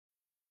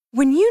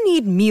When you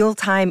need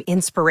mealtime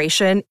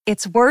inspiration,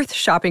 it's worth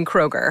shopping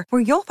Kroger,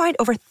 where you'll find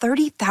over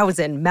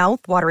 30,000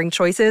 mouth-watering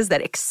choices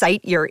that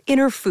excite your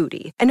inner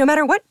foodie. And no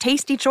matter what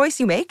tasty choice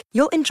you make,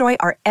 you'll enjoy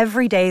our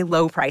everyday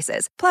low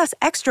prices, plus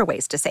extra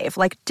ways to save,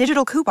 like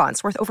digital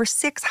coupons worth over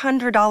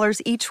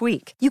 $600 each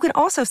week. You can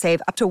also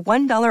save up to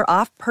 $1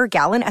 off per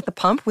gallon at the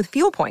pump with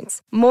fuel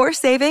points. More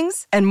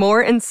savings and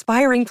more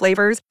inspiring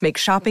flavors make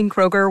shopping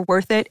Kroger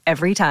worth it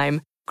every time.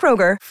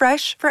 Kroger,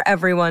 fresh for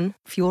everyone.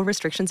 Fuel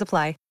restrictions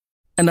apply.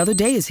 Another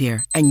day is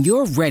here, and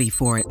you're ready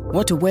for it.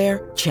 What to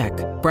wear? Check.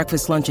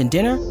 Breakfast, lunch, and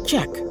dinner?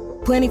 Check.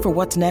 Planning for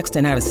what's next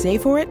and how to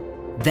save for it?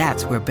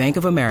 That's where Bank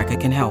of America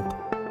can help.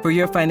 For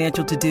your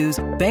financial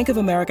to-dos, Bank of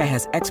America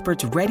has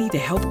experts ready to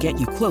help get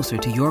you closer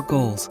to your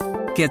goals.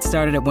 Get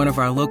started at one of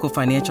our local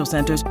financial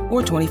centers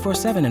or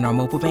 24/7 in our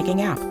mobile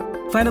banking app.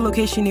 Find a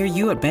location near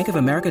you at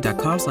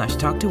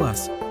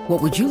bankofamerica.com/talktous.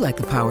 What would you like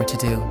the power to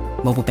do?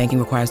 Mobile banking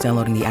requires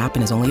downloading the app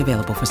and is only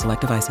available for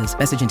select devices.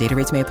 Message and data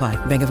rates may apply.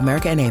 Bank of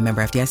America N.A.,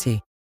 member FDIC.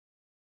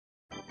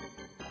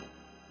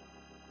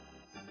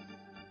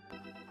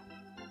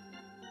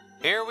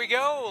 Here we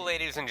go,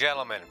 ladies and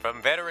gentlemen.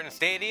 From Veterans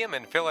Stadium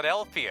in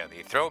Philadelphia,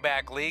 the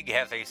Throwback League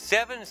has a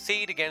 7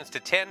 seed against a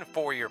 10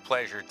 for your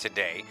pleasure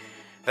today.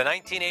 The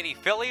 1980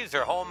 Phillies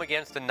are home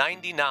against the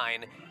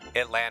 99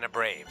 Atlanta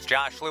Braves.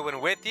 Josh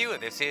Lewin with you.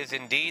 This is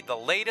indeed the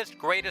latest,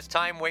 greatest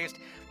time waste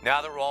now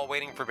that we're all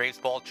waiting for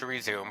baseball to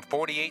resume.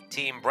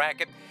 48-team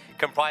bracket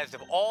comprised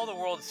of all the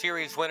World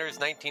Series winners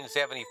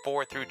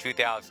 1974 through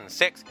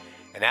 2006,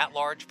 an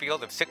at-large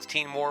field of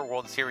 16 more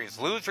World Series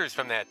losers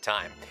from that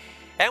time.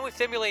 And we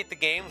simulate the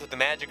games with the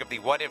magic of the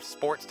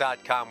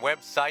WhatIfSports.com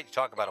website to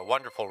talk about a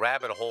wonderful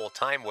rabbit hole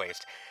time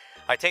waste.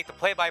 I take the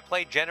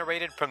play-by-play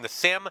generated from the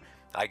sim.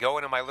 I go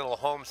into my little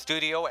home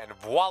studio and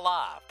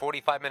voila,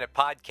 45-minute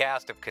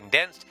podcast of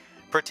condensed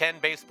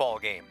pretend baseball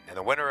game. And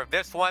the winner of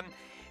this one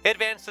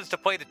advances to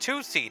play the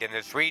 2 seed in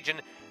this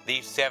region,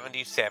 the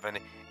 77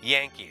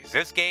 Yankees.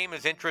 This game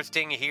is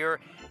interesting here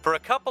for a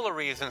couple of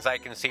reasons I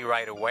can see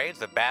right away. It's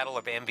the battle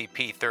of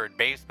MVP third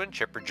baseman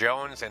Chipper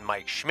Jones and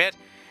Mike Schmidt.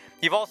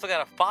 You've also got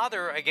a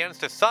father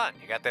against a son.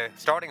 You got the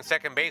starting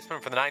second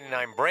baseman for the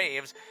 99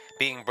 Braves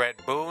being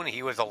Brett Boone.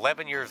 He was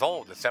 11 years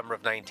old, December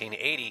of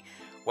 1980,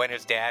 when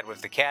his dad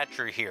was the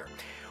catcher here.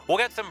 We'll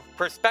get some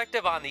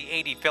perspective on the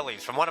 80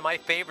 Phillies from one of my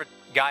favorite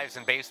guys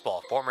in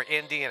baseball, former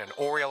Indian and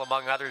Oriole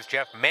among others,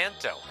 Jeff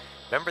Manto.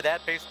 Remember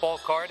that baseball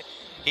card?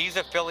 He's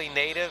a Philly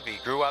native. He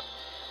grew up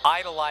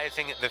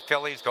idolizing the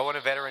Phillies, going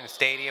to Veterans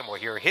Stadium. We'll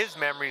hear his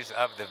memories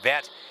of the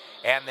vet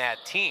and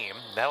that team.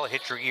 That'll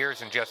hit your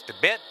ears in just a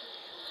bit.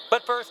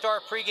 But first, our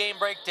pregame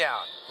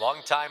breakdown.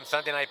 Longtime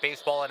Sunday Night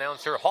Baseball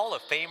announcer, Hall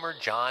of Famer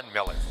John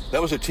Miller.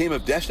 That was a team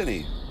of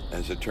destiny,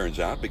 as it turns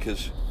out,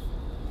 because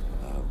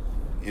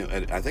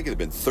I think it had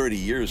been 30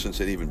 years since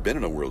they'd even been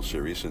in a World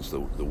Series, since the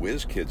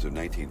Whiz Kids of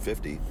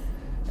 1950,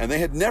 and they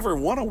had never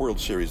won a World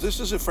Series.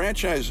 This is a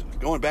franchise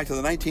going back to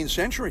the 19th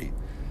century,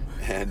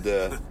 and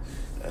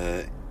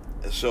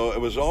so it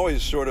was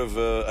always sort of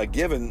a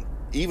given,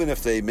 even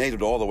if they made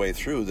it all the way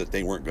through, that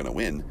they weren't going to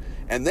win.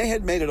 And they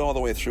had made it all the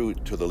way through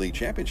to the League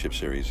Championship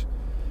Series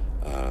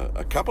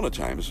a couple of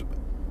times,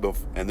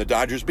 and the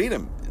Dodgers beat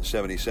them in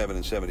 77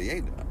 and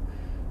 78.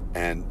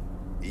 And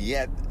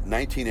yet,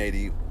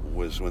 1980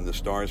 was when the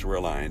stars were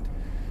aligned,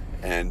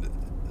 and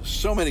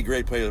so many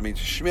great players. I mean,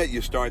 Schmidt,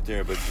 you start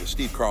there, but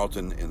Steve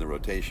Carlton in the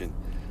rotation.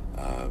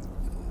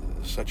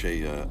 Such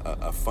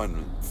a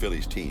fun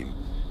Phillies team,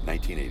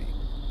 1980.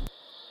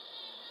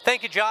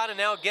 Thank you, John. And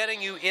now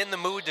getting you in the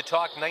mood to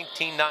talk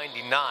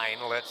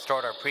 1999. Let's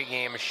start our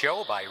pregame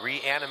show by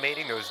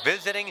reanimating those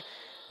visiting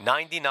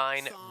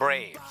 99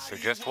 Braves, who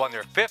just won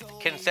their 5th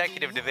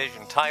consecutive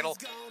division title,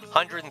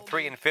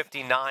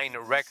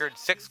 103-59 record,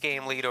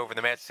 6-game lead over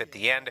the Mets at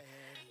the end.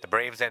 The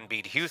Braves then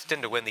beat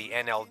Houston to win the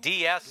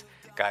NLDS,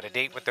 got a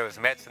date with those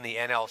Mets in the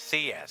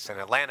NLCS, and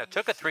Atlanta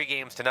took a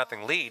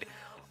 3-0 lead,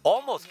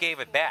 almost gave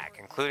it back,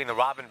 including the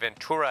Robin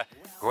Ventura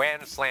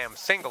Grand Slam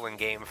single in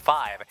Game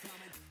 5.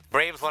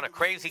 Braves won a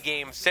crazy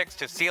Game 6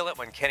 to seal it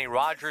when Kenny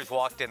Rogers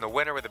walked in the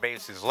winner with the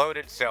bases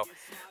loaded. So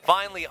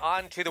finally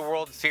on to the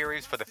World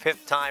Series for the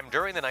 5th time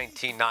during the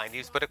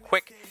 1990s, but a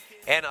quick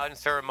and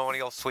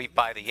unceremonial sweep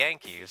by the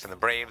Yankees, and the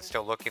Braves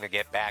still looking to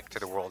get back to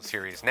the World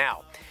Series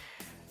now.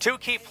 2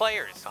 key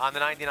players on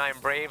the 99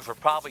 Braves were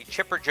probably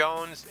Chipper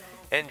Jones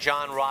and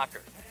John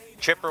Rocker.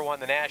 Chipper won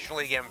the National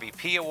League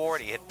MVP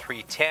award. He hit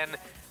 .310,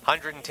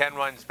 110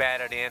 runs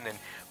batted in, and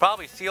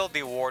probably sealed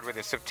the award with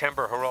his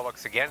September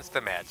heroics against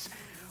the Mets.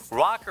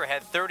 Rocker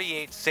had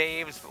 38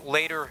 saves,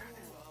 later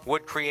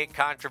would create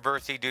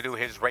controversy due to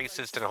his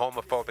racist and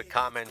homophobic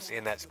comments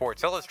in that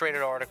Sports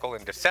Illustrated article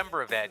in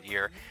December of that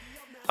year.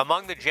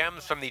 Among the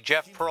gems from the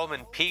Jeff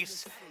Pearlman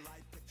piece,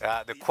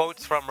 the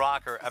quotes from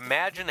Rocker: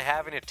 "Imagine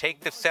having to take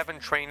the 7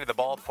 train to the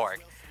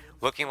ballpark,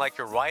 looking like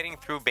you're riding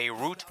through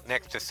Beirut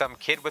next to some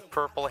kid with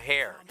purple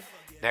hair,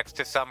 next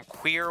to some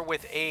queer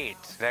with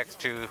AIDS, next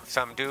to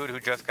some dude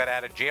who just got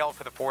out of jail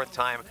for the 4th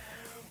time,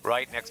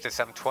 right next to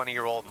some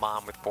 20-year-old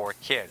mom with 4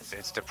 kids.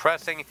 It's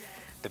depressing.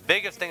 The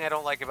biggest thing I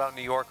don't like about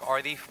New York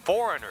are the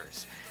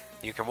foreigners.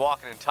 You can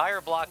walk an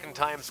entire block in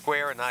Times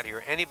Square and not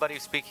hear anybody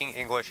speaking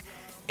English.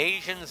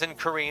 Asians and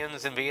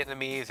Koreans and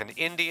Vietnamese and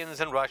Indians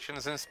and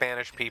Russians and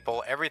Spanish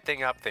people,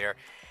 everything up there.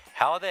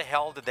 How the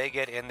hell did they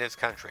get in this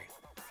country?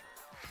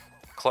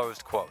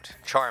 Closed quote.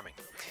 Charming.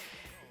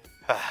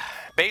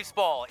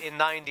 Baseball in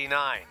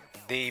 99.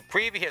 The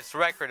previous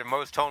record of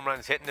most home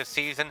runs hit in the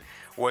season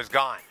was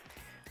gone.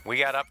 We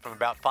got up from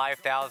about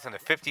 5,000 to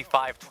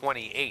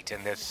 5,528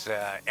 in this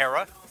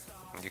era.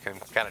 You can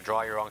kind of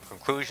draw your own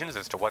conclusions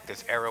as to what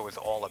this era was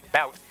all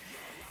about.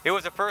 It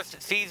was the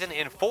first season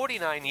in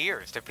 49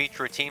 years to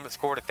feature a team that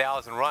scored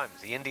 1,000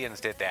 runs. The Indians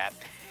did that.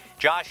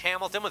 Josh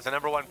Hamilton was the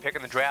number one pick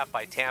in the draft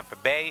by Tampa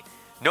Bay.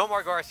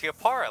 Nomar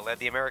Garciaparra led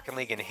the American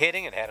League in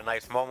hitting and had a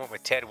nice moment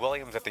with Ted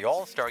Williams at the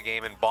All-Star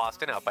game in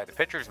Boston out by the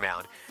pitcher's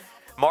mound.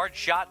 Marge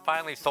Schott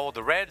finally sold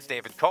the Reds.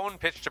 David Cohn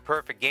pitched a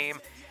perfect game.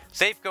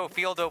 Safeco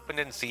Field opened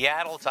in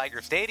Seattle.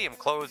 Tiger Stadium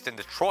closed in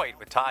Detroit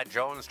with Todd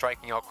Jones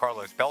striking out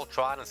Carlos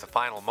Beltran as the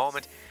final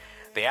moment.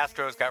 The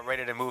Astros got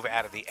ready to move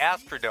out of the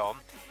Astrodome.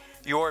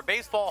 Your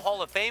Baseball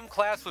Hall of Fame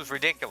class was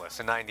ridiculous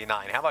in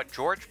 99. How about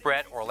George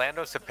Brett,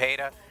 Orlando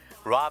Cepeda,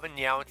 Robin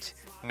Yount,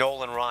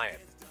 Nolan Ryan?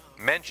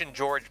 Mentioned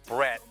George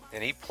Brett,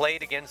 and he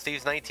played against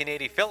these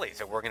 1980 Phillies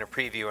that we're going to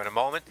preview in a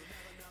moment.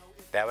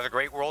 That was a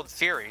great World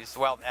Series.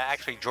 Well,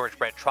 actually, George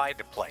Brett tried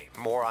to play.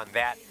 More on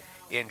that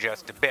in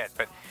just a bit.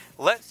 But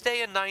let's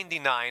stay in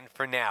 99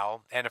 for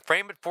now and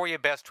frame it for you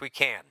best we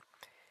can.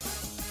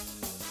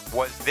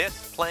 Was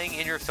this playing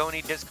in your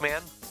Sony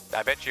Discman?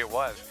 I bet you it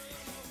was.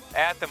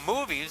 At the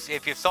movies,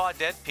 if you saw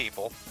dead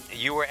people,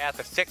 you were at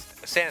the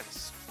Sixth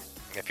Sense.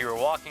 If you were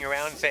walking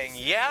around saying,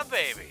 yeah,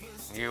 baby,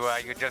 you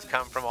just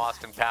come from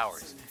Austin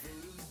Powers.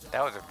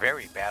 That was a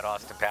very bad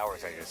Austin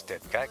Powers I just did.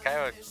 Can I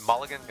have a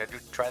mulligan? Could you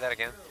try that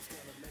again?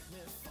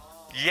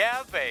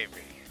 Yeah,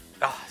 baby.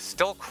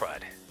 Still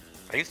crud.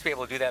 I used to be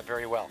able to do that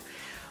very well.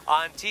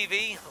 On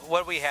TV,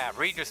 what do we have?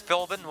 Regis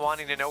Philbin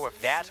wanting to know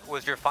if that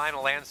was your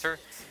final answer.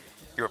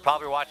 You were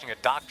probably watching a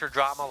doctor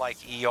drama like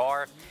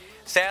ER.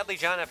 Sadly,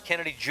 John F.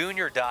 Kennedy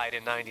Jr. died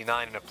in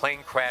 99 in a plane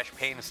crash.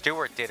 Payne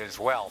Stewart did as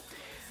well.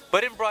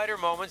 But in brighter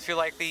moments, you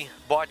likely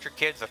bought your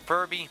kids a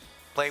Furby,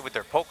 played with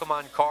their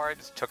Pokemon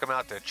cards, took them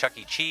out to Chuck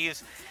E.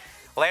 Cheese.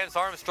 Lance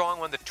Armstrong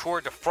won the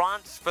Tour de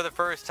France for the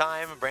first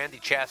time. Brandy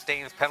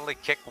Chastain's penalty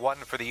kick won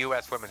for the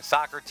U.S. women's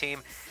soccer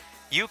team.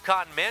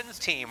 UConn men's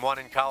team won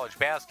in college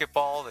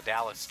basketball. The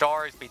Dallas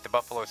Stars beat the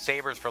Buffalo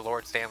Sabres for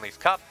Lord Stanley's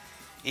Cup,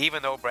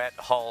 even though Brett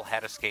Hull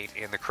had a skate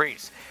in the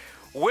crease.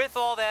 With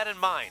all that in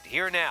mind,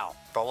 here now,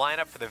 the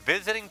lineup for the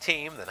visiting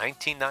team, the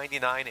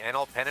 1999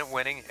 NL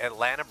pennant-winning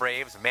Atlanta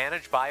Braves,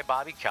 managed by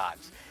Bobby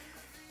Cox.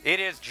 It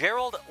is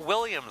Gerald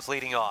Williams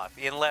leading off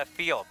in left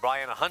field.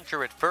 Brian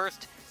Hunter at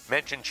first.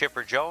 Mentioned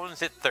Chipper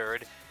Jones at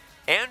third.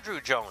 Andrew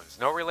Jones,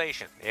 no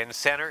relation, in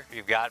center.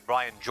 You've got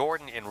Brian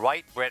Jordan in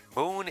right. Brett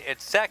Boone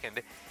at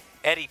second.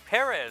 Eddie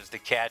Perez, the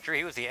catcher.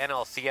 He was the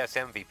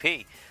NLCS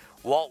MVP.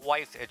 Walt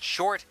Weiss at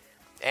short.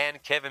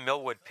 And Kevin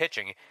Millwood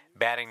pitching,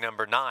 batting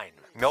number 9.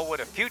 Millwood,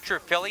 a future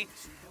Philly,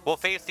 will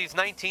face these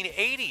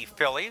 1980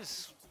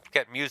 Phillies.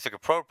 Get music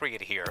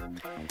appropriate here.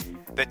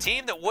 The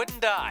team that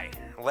wouldn't die,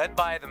 led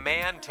by the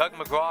man Tug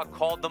McGraw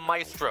called the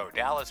Maestro.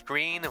 Dallas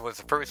Green was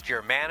the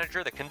first-year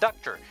manager, the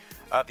conductor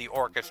of the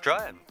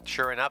orchestra, and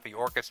sure enough, he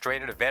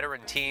orchestrated a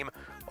veteran team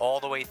all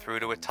the way through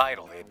to a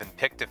title. They've been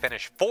picked to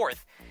finish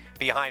 4th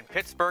behind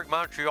Pittsburgh,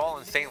 Montreal,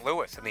 and St.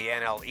 Louis in the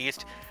NL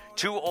East.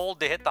 Too old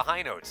to hit the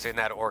high notes in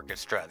that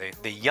orchestra.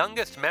 The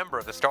youngest member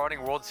of the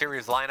starting World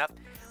Series lineup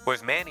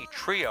was Manny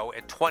Trio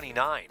at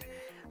 29.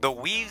 The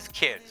Wheeze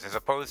Kids, as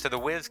opposed to the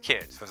Whiz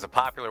Kids, was a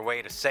popular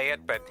way to say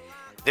it, but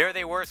there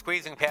they were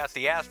squeezing past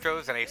the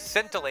Astros in a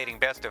scintillating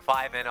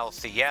best-of-5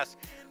 NLCS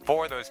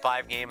for those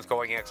 5 games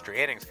going extra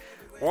innings.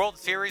 World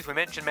Series, we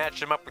mentioned,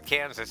 matched them up with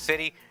Kansas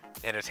City,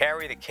 and as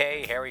Harry the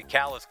K, Harry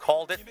Callis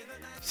called it,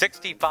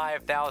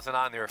 65,000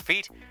 on their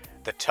feet.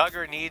 The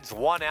Tugger needs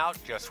one out,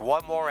 just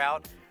one more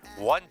out.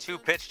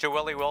 1-2 pitch to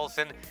Willie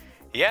Wilson.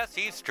 Yes,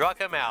 he struck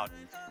him out.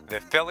 The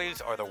Phillies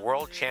are the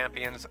world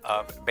champions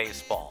of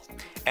baseball.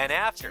 And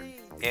after,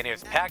 in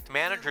his packed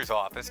manager's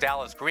office,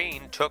 Dallas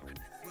Green took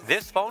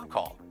this phone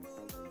call.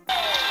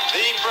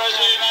 The President of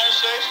the United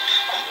States?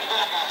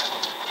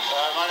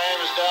 My name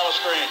is Dallas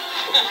Green.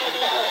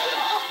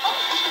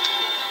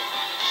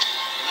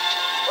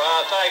 Well,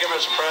 thank you,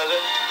 Mr.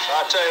 President.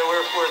 I tell you,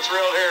 we're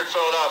thrilled here in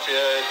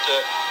Philadelphia.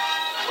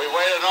 We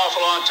waited an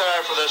awful long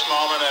time for this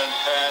moment,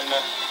 and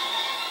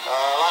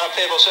a lot of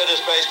people said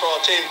this baseball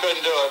team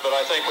couldn't do it, but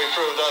I think we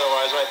proved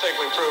otherwise. I think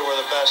we proved we're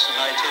the best in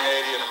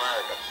 1980 in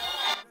America.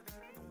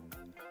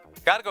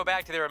 Got to go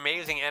back to their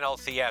amazing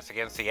NLCS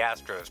against the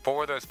Astros.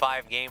 4 of those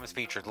 5 games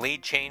featured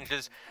lead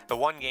changes. The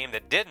one game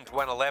that didn't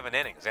went 11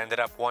 innings,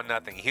 ended up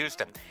 1-0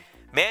 Houston.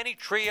 Manny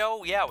Trio,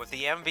 was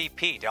the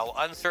MVP. Del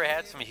Unser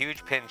had some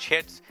huge pinch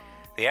hits.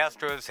 The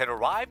Astros had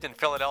arrived in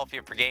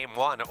Philadelphia for Game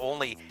 1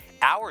 only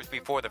hours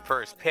before the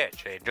first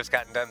pitch. They had just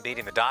gotten done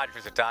beating the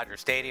Dodgers at Dodger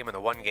Stadium in the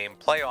one-game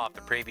playoff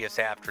the previous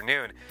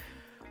afternoon.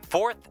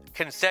 fourth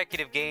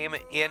consecutive game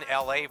in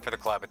LA for the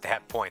club at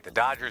that point. The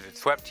Dodgers had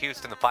swept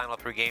Houston the final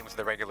 3 games of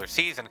the regular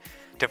season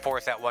to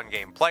force that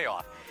 1-game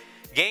playoff.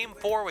 Game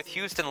 4 with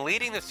Houston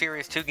leading the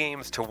series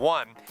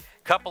 2-1.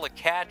 Couple of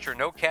catch or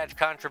no catch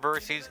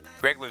controversies.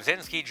 Greg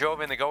Luzinski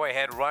drove in the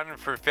go-ahead run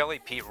for Philly.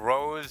 Pete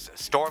Rose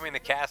storming the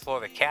castle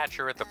of the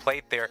catcher at the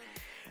plate there.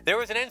 There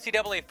was an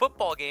NCAA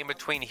football game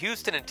between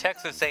Houston and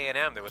Texas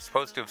A&M that was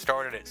supposed to have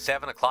started at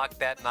 7 o'clock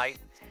that night.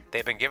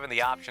 They've been given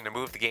the option to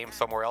move the game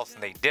somewhere else,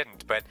 and they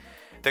didn't. But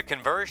the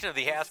conversion of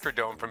the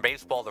Astrodome from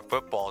baseball to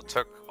football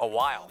took a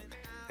while.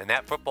 And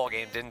that football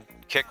game didn't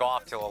kick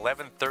off till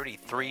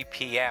 11:33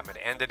 p.m. It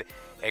ended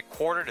at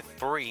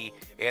 2:45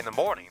 in the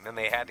morning. Then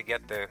they had to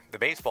get the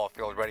baseball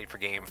field ready for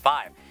Game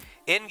 5.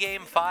 In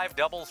Game 5,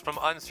 doubles from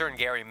Unser and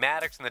Gary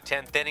Maddox in the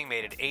 10th inning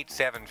made it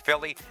 8-7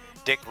 Philly.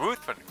 Dick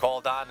Ruthven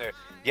called on to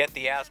get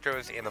the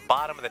Astros in the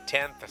bottom of the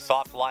 10th, a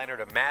soft liner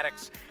to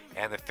Maddox,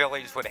 and the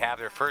Phillies would have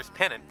their first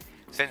pennant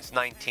since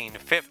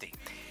 1950.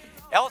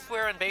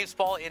 Elsewhere in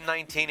baseball in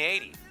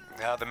 1980,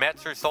 the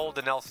Mets are sold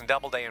to Nelson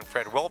Doubleday and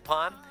Fred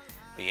Wilpon.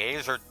 The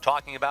A's are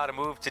talking about a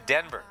move to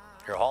Denver.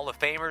 Your Hall of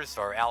Famers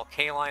are Al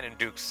Kaline and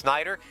Duke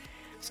Snider.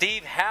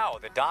 Steve Howe,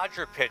 the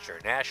Dodger pitcher,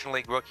 National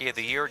League Rookie of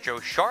the Year. Joe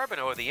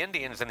Charbonneau of the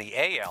Indians in the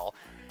AL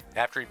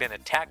after he'd been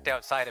attacked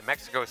outside a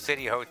Mexico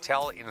City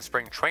hotel in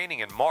spring training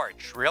in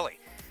March. Really,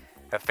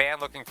 a fan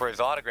looking for his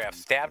autograph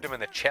stabbed him in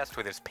the chest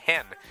with his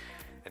pen.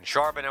 And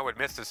Charbonneau would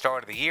miss the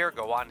start of the year,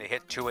 go on to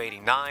hit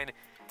 .289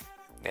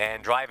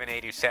 and drive in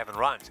 87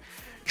 runs.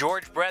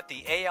 George Brett,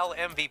 the AL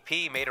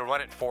MVP, made a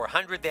run at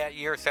 .400 that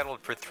year,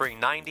 settled for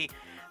 .390.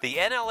 The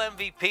NL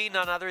MVP,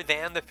 none other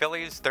than the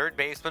Phillies' third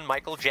baseman,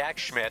 Michael Jack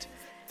Schmidt.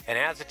 And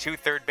as the 2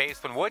 third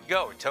basemen would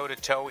go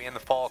toe-to-toe in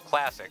the Fall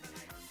Classic,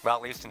 well,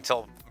 at least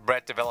until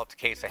Brett developed a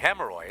case of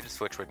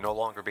hemorrhoids, which would no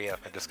longer be a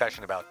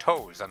discussion about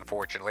toes,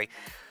 unfortunately.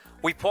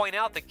 We point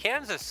out that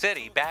Kansas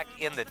City, back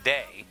in the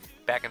day,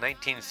 back in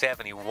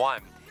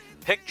 1971,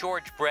 picked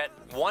George Brett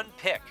 1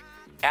 pick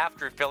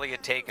after Philly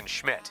had taken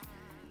Schmidt.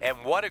 And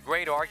what a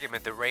great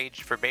argument that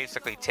raged for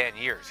basically 10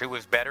 years. Who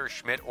was better,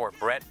 Schmidt or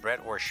Brett,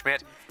 Brett or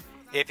Schmidt?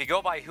 If you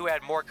go by who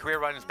had more career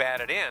runs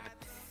batted in,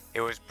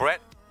 it was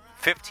Brett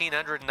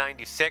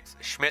 1,596,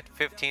 Schmidt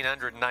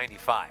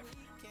 1,595.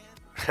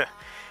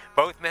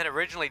 Both men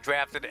originally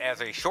drafted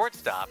as a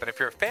shortstop, and if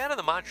you're a fan of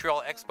the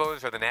Montreal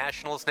Expos or the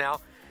Nationals now,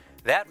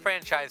 that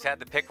franchise had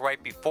the pick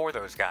right before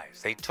those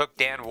guys. They took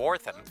Dan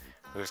Warthen,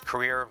 whose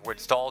career would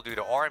stall due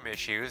to arm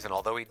issues, and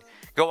although he'd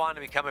go on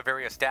to become a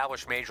very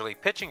established major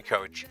league pitching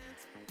coach,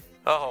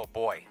 oh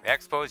boy,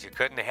 Expos, you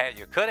could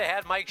have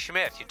had Mike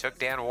Schmidt. You took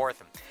Dan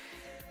Warthen.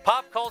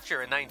 Pop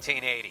culture in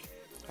 1980.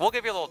 We'll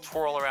give you a little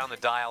twirl around the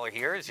dial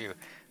here as you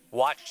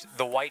watched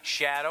The White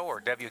Shadow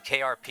or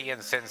WKRP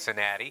in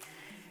Cincinnati.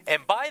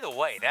 And by the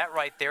way, that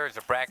right there is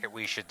a bracket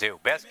we should do.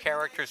 Best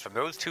characters from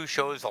those 2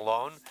 shows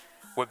alone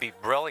would be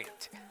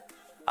brilliant.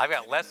 I've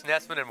got Les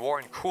Nessman and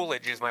Warren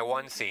Coolidge as my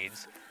 1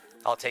 seeds.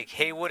 I'll take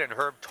Haywood and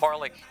Herb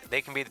Tarlick.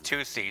 They can be the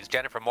 2 seeds.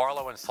 Jennifer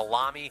Marlowe and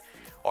Salami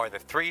are the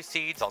 3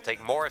 seeds. I'll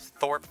take Morris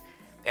Thorpe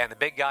and the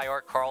big guy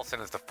Art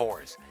Carlson as the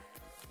 4s.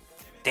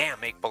 Damn,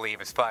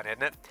 make-believe is fun,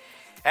 isn't it?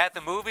 At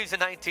the movies in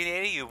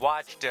 1980, you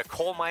watched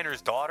Coal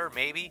Miner's Daughter,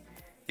 maybe.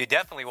 You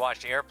definitely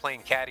watched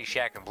Airplane,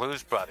 Caddyshack, and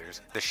Blues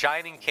Brothers. The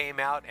Shining came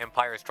out,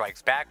 Empire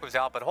Strikes Back was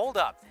out, but hold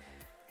up.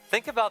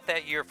 Think about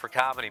that year for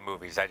comedy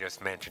movies I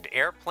just mentioned.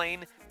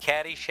 Airplane,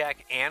 Caddyshack,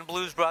 and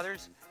Blues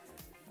Brothers.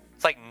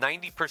 It's like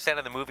 90%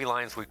 of the movie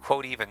lines we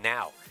quote even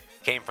now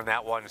came from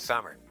that one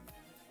summer.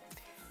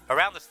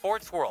 Around the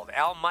sports world,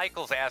 Al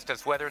Michaels asked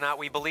us whether or not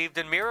we believed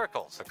in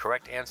miracles. The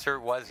correct answer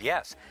was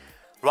yes.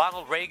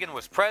 Ronald Reagan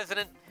was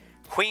president.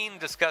 Queen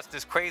discussed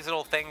this crazy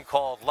little thing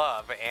called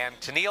love, and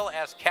Tennille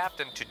asked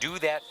Captain to do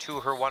that to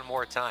her one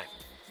more time.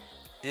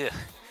 Ugh.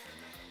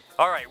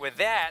 All right, with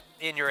that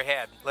in your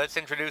head, let's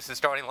introduce the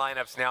starting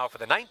lineups now for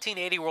the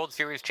 1980 World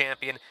Series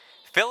champion,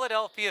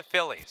 Philadelphia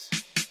Phillies.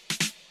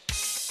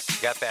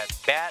 Got that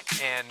bat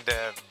and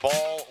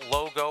ball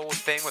logo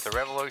thing with the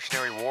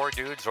Revolutionary War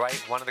dudes, right?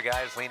 One of the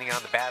guys leaning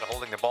on the bat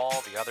holding the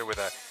ball, the other with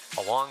a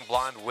long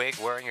blonde wig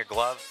wearing a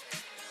glove.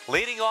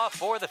 Leading off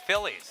for the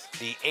Phillies,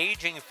 the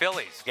aging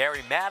Phillies,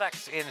 Gary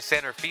Maddox in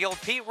center field,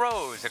 Pete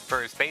Rose at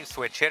first base,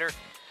 switch hitter,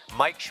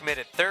 Mike Schmidt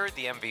at third,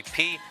 the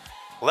MVP.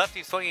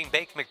 Lefty swinging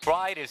Bake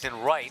McBride is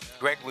in right,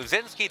 Greg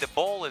Luzinski, the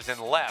bull, is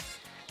in left.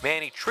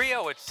 Manny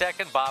Trio at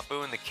second, Bob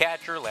Boone the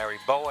catcher, Larry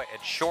Boa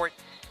at short,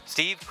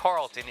 Steve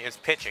Carlton is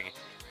pitching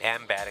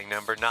and batting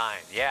number 9.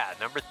 Yeah,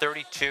 number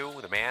 32,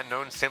 the man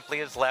known simply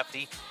as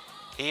Lefty.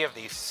 He of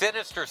the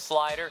sinister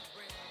slider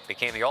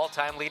became the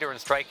all-time leader in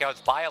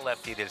strikeouts by a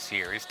lefty this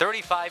year. He's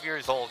 35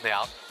 years old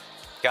now.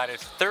 Got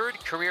his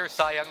 3rd career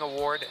Cy Young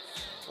Award,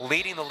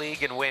 leading the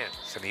league in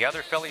wins. And the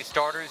other Philly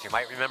starters, you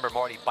might remember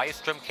Marty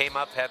Bystrom came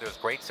up, had those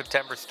great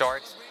September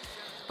starts.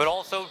 But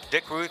also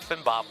Dick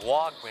Ruthven, Bob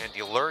Walk,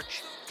 Randy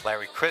Lurch,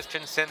 Larry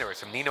Christensen. There was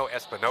some Nino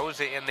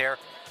Espinoza in there.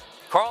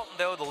 Carlton,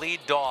 though, the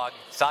lead dog,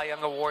 Cy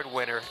Young Award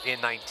winner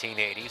in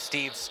 1980.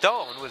 Steve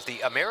Stone was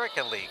the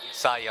American League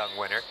Cy Young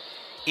winner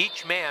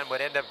each man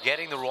would end up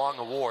getting the wrong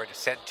award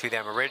sent to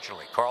them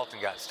originally. Carlton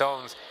got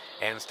Stone's,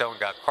 and Stone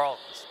got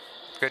Carlton's.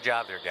 Good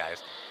job there,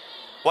 guys.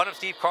 One of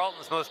Steve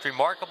Carlton's most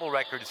remarkable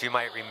records, you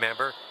might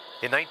remember,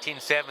 in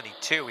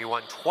 1972, he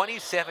won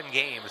 27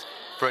 games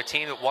for a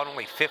team that won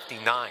only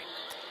 59.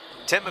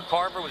 Tim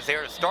McCarver was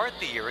there to start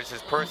the year as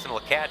his personal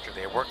catcher.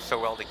 They worked so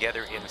well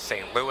together in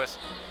St. Louis.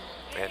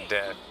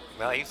 And,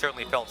 well, he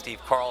certainly felt Steve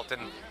Carlton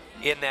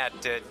in that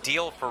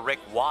deal for Rick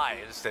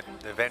Wise that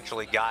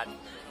eventually got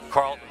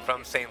Carlton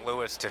from St.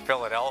 Louis to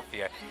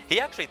Philadelphia. He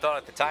actually thought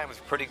at the time it was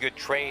a pretty good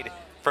trade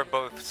for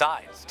both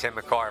sides, Tim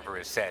McCarver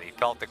has said. He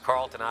felt that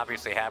Carlton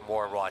obviously had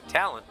more raw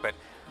talent, but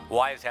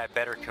Wise had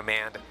better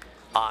command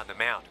on the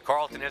mound.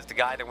 Carlton is the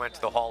guy that went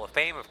to the Hall of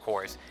Fame, of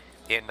course,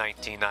 in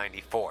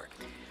 1994.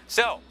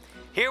 So,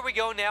 here we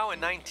go now in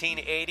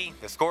 1980.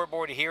 The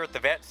scoreboard here at the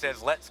Vet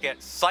says, let's get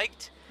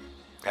psyched.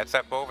 That's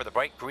up over the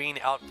bright green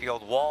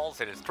outfield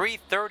walls. It is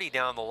 330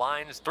 down the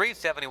lines,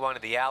 371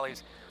 in the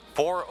alleys,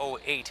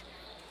 408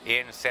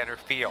 in center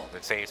field.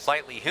 It's a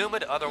slightly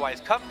humid, otherwise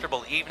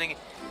comfortable evening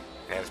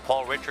as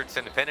Paul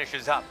Richardson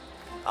finishes up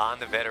on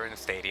the Veterans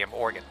Stadium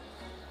organ.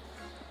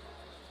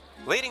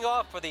 Leading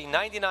off for the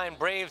 99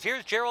 Braves,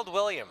 here's Gerald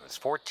Williams,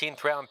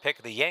 14th round pick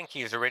of the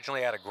Yankees,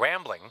 originally out of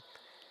Grambling.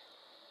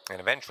 And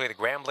eventually the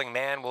Grambling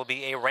man will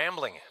be a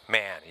rambling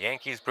man.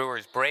 Yankees,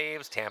 Brewers,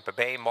 Braves, Tampa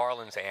Bay,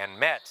 Marlins, and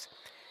Mets.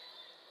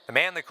 The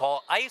man they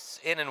call Ice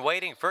in and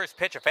waiting, first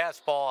pitch, a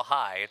fastball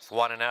high. It's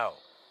 1-0.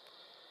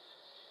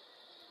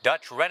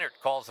 Dutch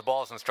Rennert calls the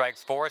balls and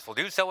strikes for us. Will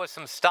do so with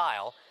some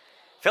style.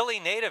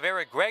 Philly native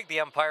Eric Gregg, the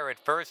umpire at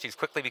first. He's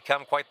quickly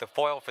become quite the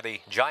foil for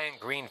the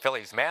giant green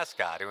Phillies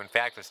mascot, who in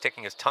fact was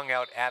sticking his tongue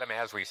out at him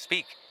as we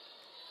speak.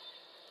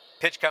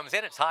 Pitch comes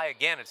in, it's high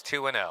again, it's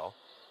 2-0.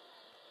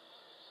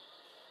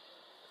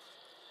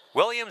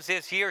 Williams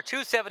this year,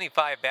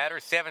 275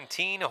 batter,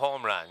 17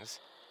 home runs.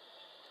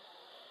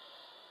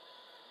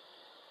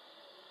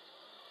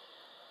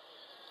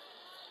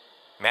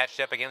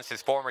 Matched up against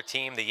his former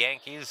team, the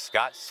Yankees,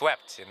 got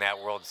swept in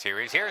that World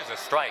Series. Here's a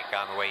strike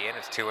on the way in.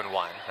 It's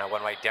 2-1. That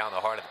one right down the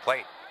heart of the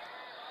plate.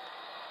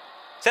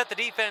 Set the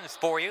defense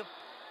for you.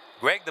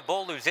 Greg the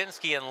Bull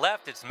Luzinski in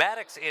left. It's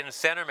Maddox in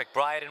center,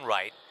 McBride in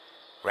right.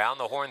 Round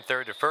the horn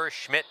third to first.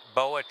 Schmidt,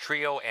 Boa,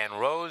 Trio, and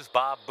Rose.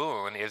 Bob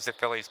Boone is the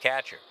Phillies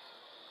catcher.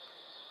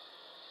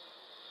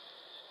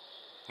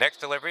 Next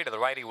delivery to the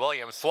righty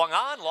Williams. Swung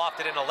on,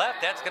 lofted into left.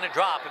 That's going to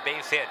drop a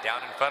base hit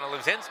down in front of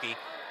Luzinski.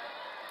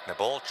 The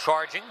Bull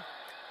charging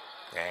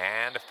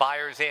and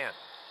fires in.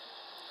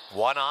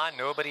 One on,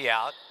 nobody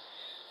out.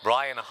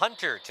 Brian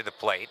Hunter to the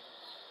plate.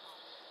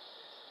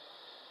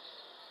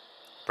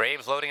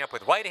 Braves loading up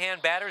with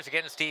right-hand batters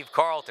against Steve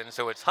Carlton,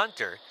 so it's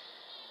Hunter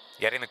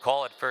getting the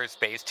call at first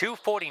base.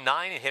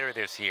 249 hitter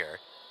this year.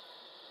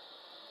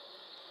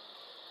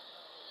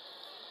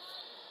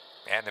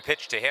 And the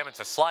pitch to him,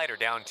 it's a slider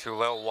down too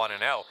low,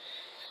 1-0.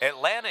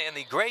 Atlanta in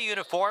the gray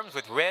uniforms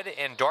with red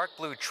and dark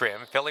blue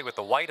trim. Philly with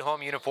the white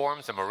home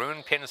uniforms, the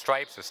maroon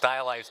pinstripes, the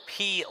stylized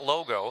P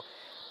logo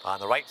on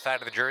the right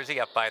side of the jersey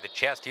up by the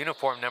chest.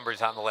 Uniform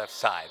numbers on the left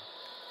side.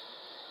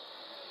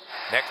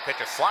 Next pitch,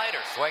 a slider,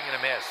 swing and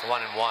a miss,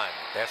 1-1.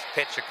 Best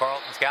pitch that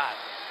Carlton's got.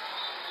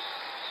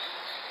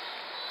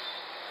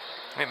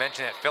 Let me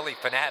mention that Philly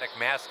fanatic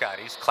mascot.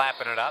 He's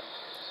clapping it up.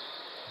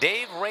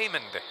 Dave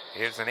Raymond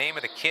is the name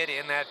of the kid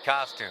in that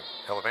costume.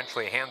 He'll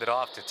eventually hand it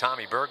off to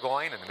Tommy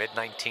Burgoyne in the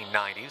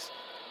mid-1990s.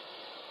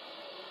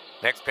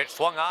 Next pitch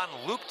swung on,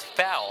 looped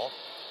foul.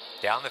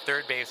 Down the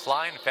third base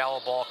line, foul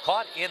ball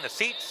caught in the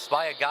seats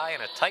by a guy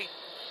in a tight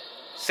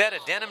set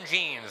of denim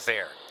jeans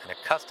there. And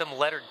a custom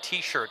lettered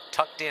t-shirt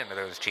tucked into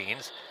those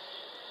jeans.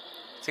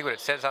 Let's see what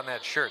it says on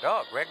that shirt.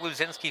 Oh, Greg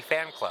Luzinski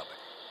Fan Club.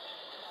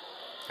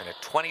 And a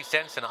 20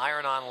 cents an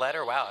iron-on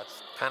letter. Wow,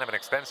 it's kind of an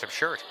expensive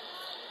shirt.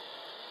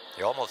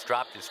 He almost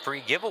dropped his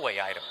free giveaway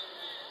item.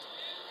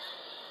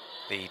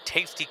 The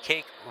Tasty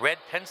Cake red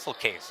pencil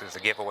case is a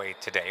giveaway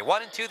today.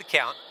 1-2 the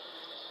count.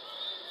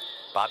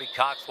 Bobby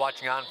Cox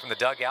watching on from the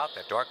dugout,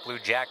 that dark blue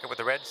jacket with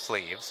the red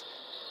sleeves.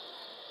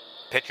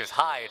 Pitch is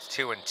high, it's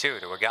 2-2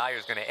 to a guy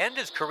who's going to end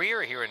his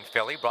career here in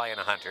Philly, Brian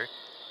Hunter.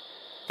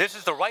 This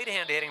is the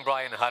right-hand hitting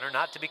Brian Hunter,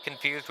 not to be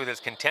confused with his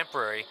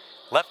contemporary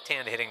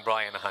left-hand hitting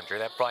Brian Hunter.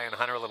 That Brian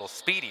Hunter a little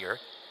speedier.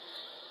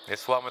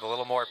 This one with a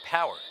little more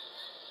power.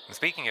 And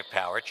speaking of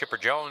power, Chipper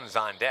Jones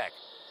on deck.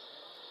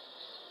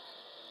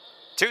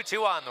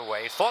 2-2 on the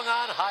way. Swung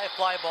on, high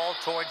fly ball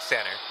towards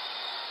center.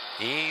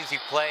 Easy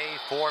play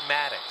for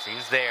Maddox.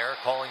 He's there,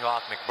 calling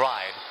off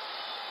McBride.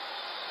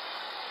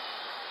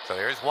 So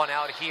there's one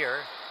out here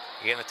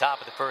in the top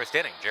of the first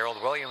inning.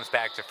 Gerald Williams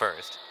back to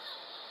first.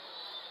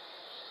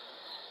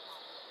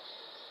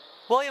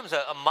 Williams,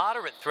 a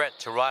moderate threat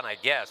to run, I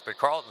guess, but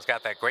Carlton's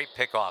got that great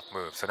pickoff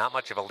move, so not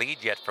much of a lead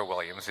yet for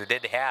Williams, who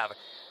did have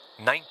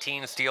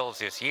 19 steals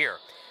this year.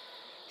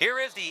 Here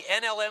is the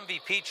NL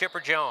MVP Chipper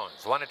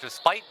Jones, won it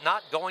despite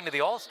not going to the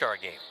All-Star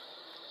game.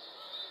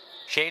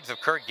 Shades of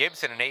Kirk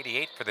Gibson in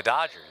 '88 for the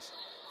Dodgers.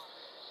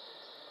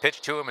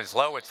 Pitch to him is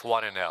low, it's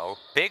 1-0.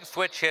 Big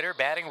switch hitter,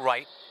 batting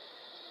right.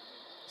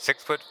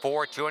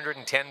 6'4",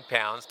 210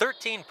 pounds,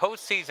 13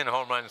 postseason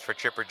home runs for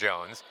Chipper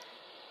Jones,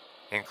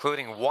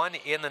 including one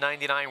in the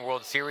 '99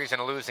 World Series in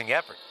a losing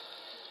effort.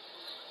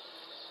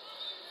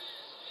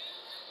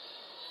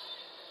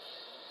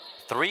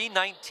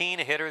 .319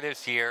 hitter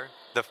this year,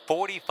 the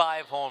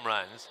 45 home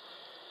runs,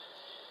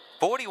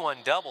 41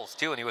 doubles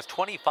too, and he was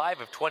 25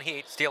 of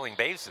 28 stealing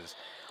bases,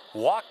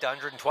 walked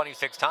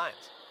 126 times.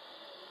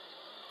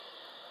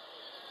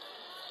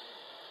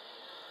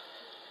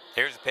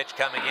 Here's a pitch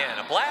coming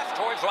in. A blast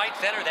towards right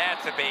center.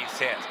 That's a base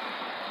hit.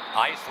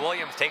 Ice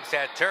Williams takes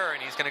that turn.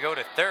 He's going to go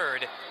to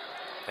third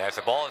as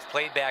the ball is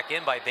played back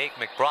in by Bake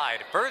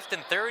McBride. First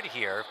and third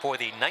here for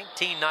the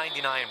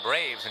 1999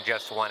 Braves and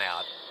just one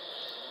out.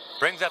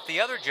 Brings up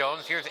the other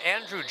Jones. Here's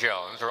Andrew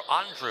Jones, or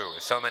Andrew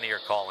as so many are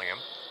calling him.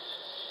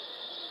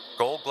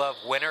 Gold Glove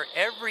winner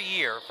every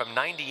year from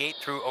 98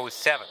 through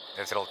 07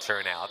 as it'll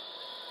turn out.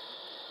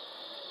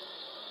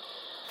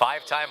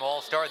 Five-time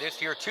All-Star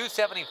this year,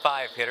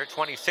 .275 hitter,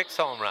 26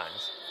 home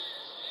runs.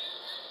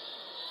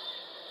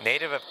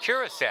 Native of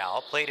Curacao,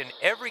 played in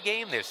every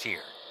game this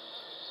year.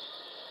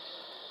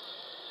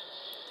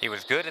 He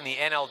was good in the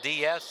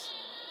NLDS,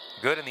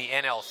 good in the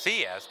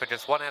NLCS, but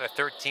just 1 out of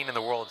 13 in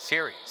the World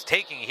Series.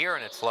 Taking here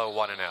in its low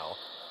 1-0.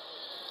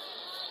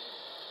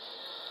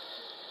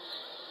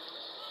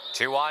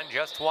 2 on,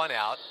 just 1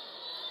 out.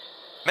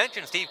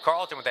 Mentioned Steve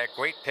Carlton with that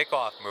great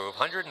pickoff move.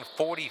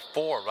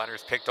 144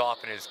 runners picked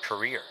off in his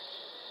career.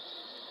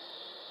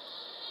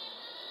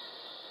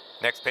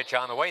 Next pitch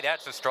on the way.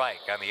 That's a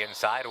strike on the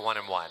inside,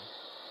 1-1.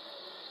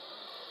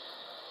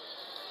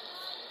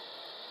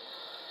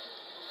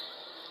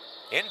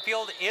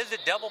 Infield is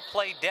at double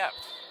play depth.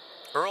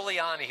 Early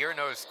on here,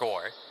 no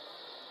score.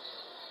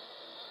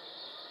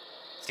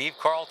 Steve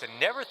Carlton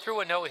never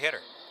threw a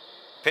no-hitter.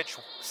 Pitched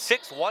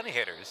 6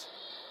 one-hitters.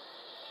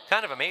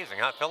 Kind of amazing,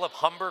 huh? Philip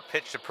Humber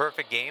pitched a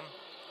perfect game.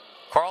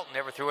 Carlton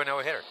never threw a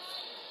no-hitter.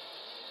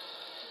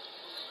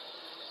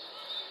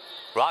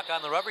 Rock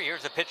on the rubber.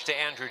 Here's a pitch to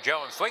Andrew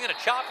Jones. Swinging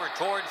a chopper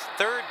towards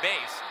third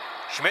base.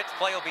 Schmidt's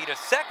play will be to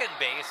second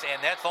base,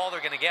 and that's all they're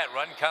going to get.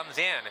 Run comes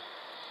in.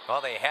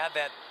 Well, they had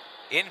that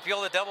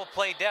infield at double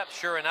play depth,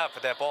 sure enough,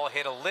 but that ball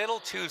hit a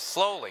little too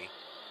slowly.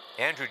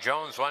 Andrew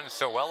Jones runs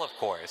so well, of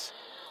course.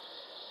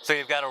 So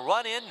you've got a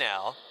run in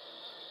now.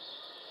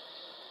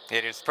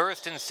 It is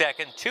first and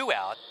second, 2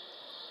 out.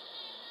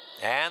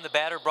 And the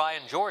batter,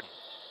 Brian Jordan.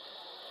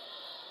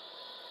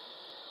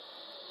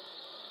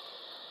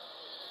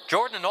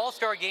 Jordan, an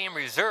All-Star Game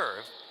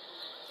reserve,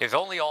 his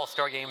only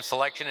All-Star Game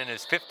selection in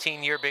his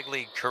 15-year big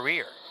league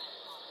career.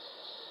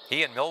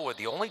 He and Millwood,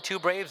 the only 2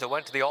 Braves that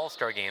went to the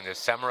All-Star Game this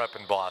summer up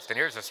in Boston.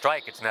 Here's a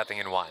strike. It's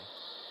 0-1.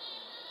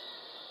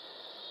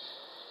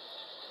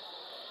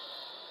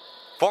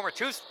 Former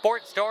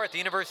 2-sport star at the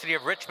University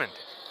of Richmond.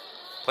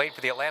 Played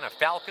for the Atlanta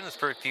Falcons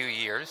for a few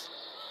years.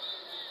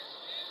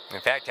 In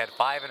fact, had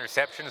 5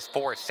 interceptions,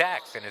 4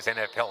 sacks in his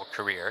NFL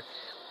career.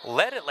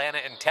 Led Atlanta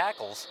in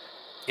tackles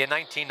in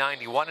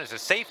 1991 as a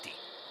safety,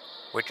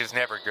 which is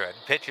never good.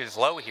 Pitch is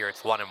low here.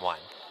 It's 1-1.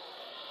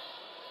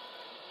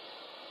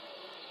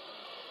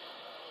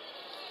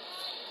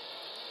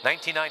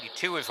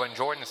 $1992 is when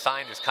Jordan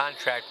signed his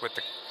contract with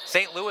the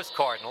St. Louis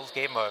Cardinals,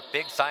 gave him a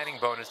big signing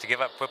bonus to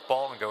give up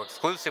football and go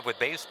exclusive with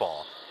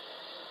baseball.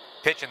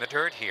 Pitch in the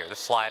dirt here, the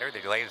slider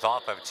that he lays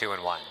off of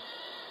 2-1.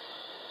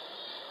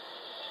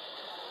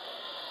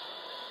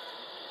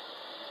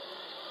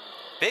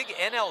 Big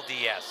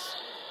NLDS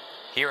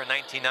here in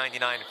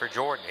 1999 for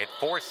Jordan. Hit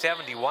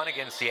 .471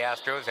 against the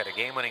Astros, had a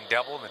game-winning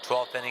double in the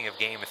 12th inning of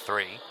Game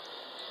 3.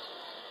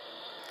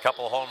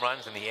 Couple home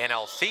runs in the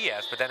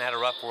NLCS, but then had a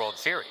rough World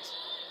Series.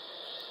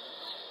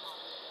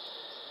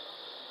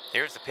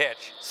 Here's the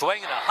pitch.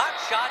 Swinging a hot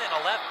shot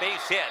and a left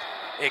base hit.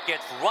 It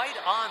gets right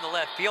on the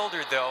left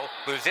fielder, though.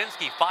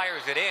 Luzinski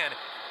fires it in,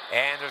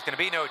 and there's going to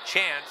be no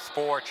chance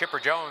for Chipper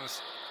Jones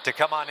to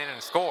come on in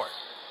and score.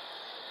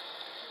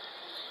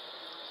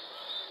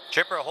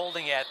 Chipper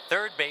holding at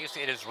third base.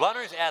 It is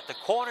runners at the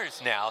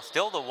corners now.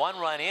 Still the 1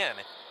 run in.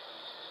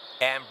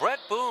 And Brett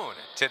Boone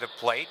to the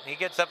plate. He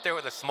gets up there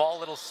with a small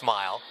little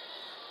smile.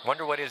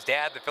 Wonder what his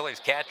dad, the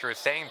Phillies catcher, is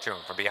saying to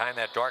him from behind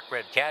that dark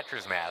red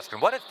catcher's mask.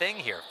 And what a thing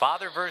here.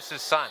 Father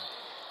versus son.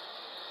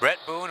 Brett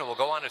Boone, who will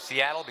go on to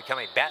Seattle, become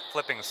a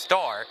bat-flipping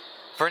star.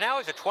 For now,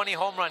 he's a 20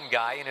 home run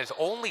guy in his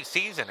only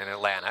season in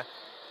Atlanta.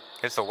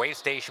 It's the way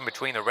station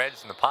between the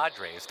Reds and the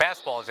Padres.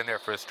 Fastball is in there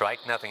for a strike,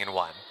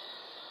 0-1.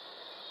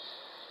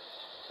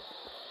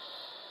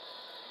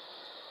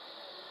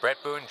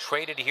 Brett Boone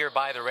traded here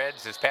by the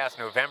Reds this past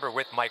November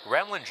with Mike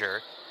Remlinger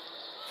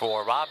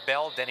for Rob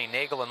Bell, Denny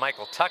Nagel, and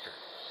Michael Tucker.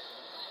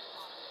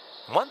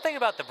 One thing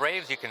about the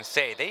Braves you can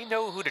say, they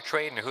know who to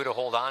trade and who to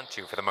hold on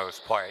to for the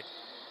most part.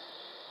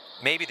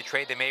 Maybe the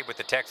trade they made with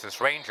the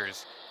Texas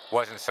Rangers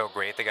wasn't so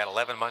great. They got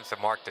 11 months of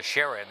Mark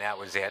Teixeira, and that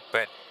was it.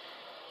 But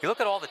you look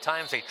at all the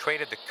times they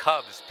traded the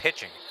Cubs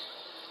pitching.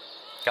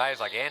 Guys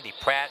like Andy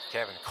Pratt,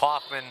 Kevin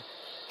Kaufman,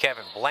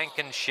 Kevin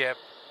Blankenship,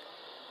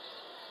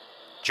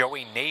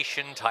 Joey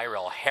Nation,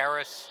 Tyrell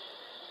Harris.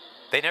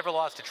 They never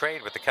lost a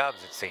trade with the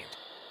Cubs, it seemed.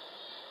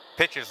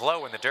 Pitch is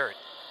low in the dirt.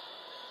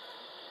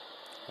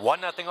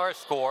 1-0 our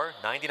score,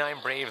 99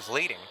 Braves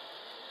leading.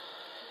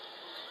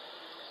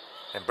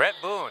 And Brett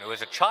Boone, who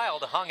was a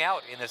child, hung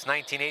out in this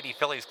 1980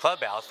 Phillies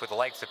clubhouse with the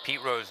likes of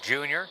Pete Rose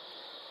Jr.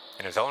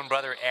 and his own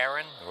brother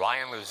Aaron,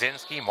 Ryan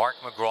Luzinski, Mark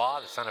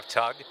McGraw, the son of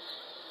Tug.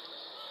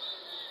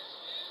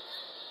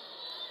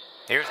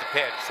 Here's the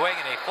pitch, swinging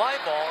a fly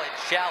ball.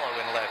 It's shallow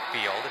in left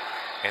field.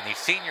 And the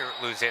senior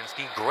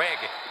Luzinski, Greg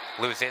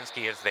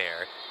Luzinski, is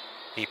there.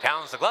 He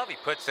pounds the glove, he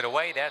puts it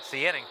away. That's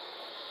the inning.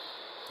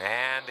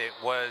 And it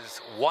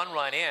was 1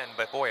 run in,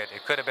 but boy, it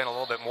could have been a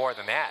little bit more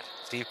than that.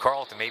 Steve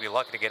Carlton may be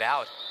lucky to get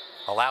out,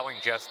 allowing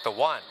just the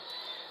 1.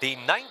 The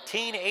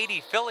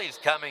 1980 Phillies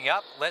coming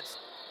up. Let's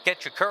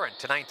get you current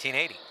to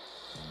 1980.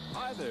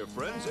 Hi there,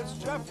 friends. It's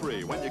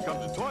Jeffrey. When you come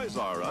to Toys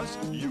R Us,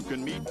 you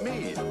can meet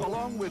me,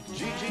 along with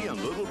Gigi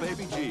and little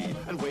baby G.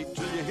 And wait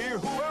till you hear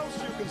who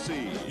else you can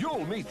see.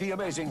 You'll meet the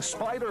amazing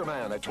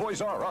Spider-Man at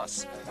Toys R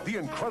Us. The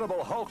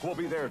Incredible Hulk will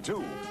be there,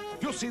 too.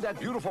 You'll see that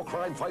beautiful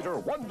crime fighter,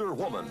 Wonder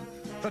Woman.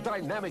 The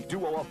dynamic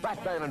duo of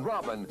Batman and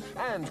Robin.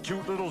 And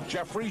cute little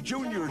Jeffrey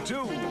Jr.,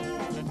 too.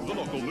 The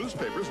local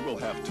newspapers will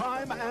have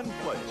time and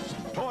place.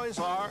 Toys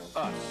R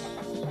Us.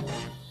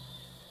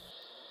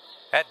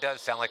 That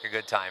does sound like a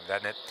good time,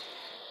 doesn't it?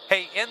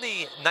 Hey, in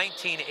the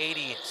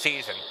 1980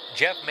 season,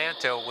 Jeff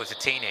Manto was a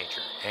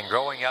teenager, and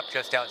growing up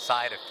just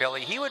outside of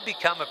Philly, he would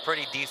become a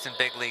pretty decent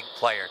big league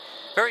player.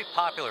 Very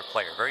popular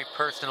player, very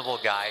personable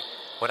guy.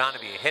 Went on to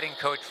be a hitting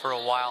coach for a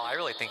while. I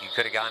really think he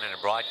could have gone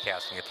into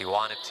broadcasting if he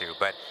wanted to,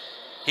 but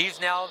he's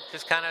now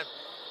just kind of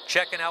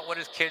checking out what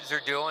his kids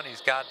are doing.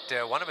 He's got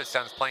one of his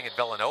sons playing at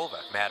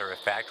Villanova, matter of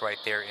fact, right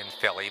there in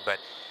Philly. But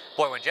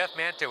boy, when Jeff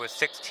Manto was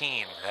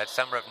 16, that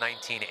summer of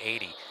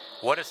 1980,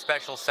 what a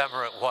special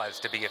summer it was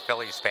to be a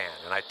Phillies fan.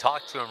 And I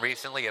talked to him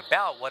recently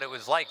about what it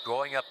was like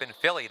growing up in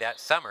Philly that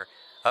summer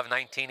of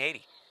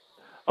 1980.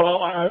 Well,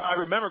 I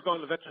remember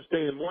going to Veterans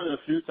Stadium more than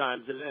a few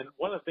times. And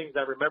one of the things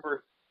I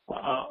remember,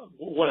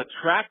 what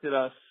attracted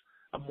us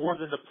more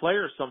than the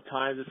players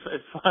sometimes,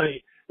 it's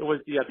funny, it was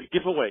the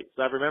giveaways.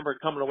 I remember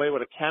coming away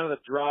with a Canada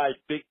Dry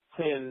big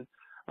tin,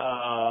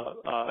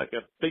 like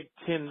a big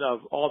tin of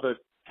all the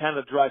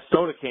Canada Dry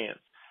soda cans.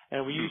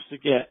 And we used to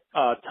get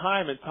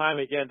time and time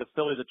again, the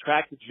Phillies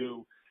attracted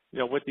you,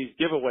 with these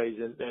giveaways,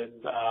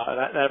 and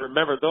I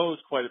remember those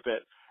quite a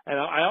bit. And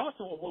I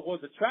also, what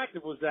was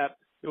attractive was that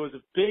it was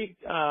a big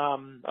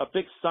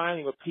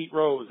signing with Pete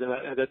Rose,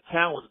 and the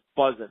town was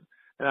buzzing.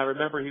 And I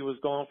remember he was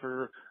going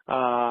for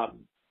a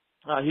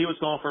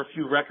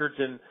few records,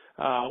 and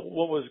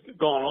what was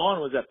going on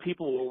was that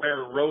people were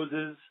wearing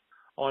roses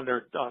on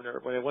their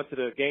when they went to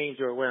the games.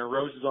 They were wearing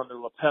roses on their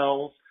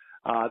lapels.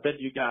 Then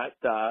you got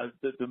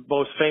the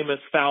most famous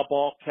foul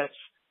ball catch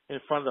in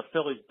front of the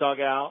Phillies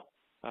dugout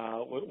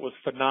was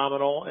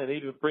phenomenal, and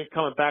even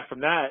coming back from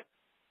that,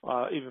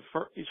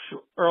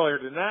 earlier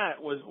than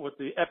that was with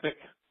the epic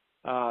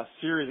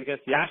series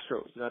against the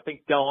Astros. And I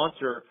think Del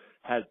Hunter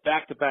had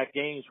back-to-back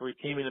games where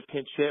he came in and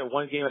pinch hit.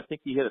 One game, I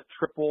think he hit a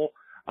triple,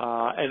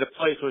 and the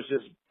place was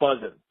just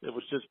buzzing. It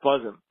was just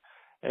buzzing.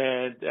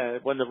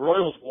 And when the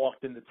Royals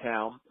walked into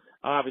town,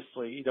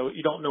 obviously,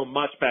 you don't know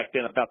much back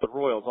then about the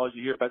Royals. All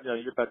you hear about, you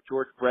hear about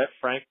George Brett,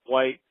 Frank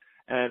White,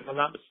 and if I'm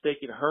not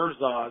mistaken,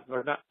 Herzog,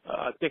 or not,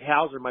 Dick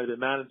Hauser might have been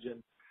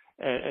managing.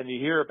 And you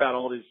hear about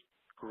all these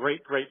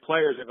great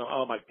players and go,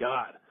 oh my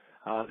God,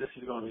 this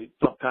is going to be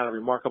some kind of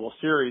remarkable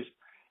series.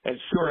 And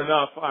sure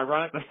enough,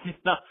 ironically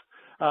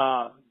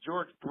enough,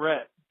 George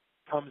Brett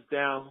comes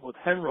down with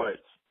hemorrhoids.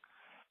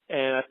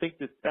 And I think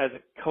that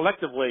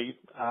collectively,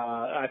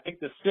 I think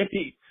the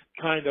city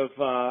kind of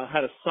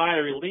had a sigh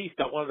of relief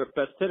that one of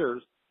their best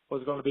hitters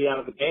was going to be out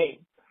of the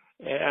game,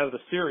 out of the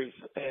series.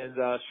 And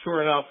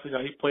sure enough, he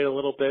played a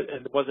little bit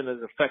and wasn't as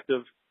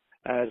effective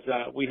as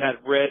we had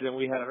read and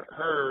we had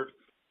heard.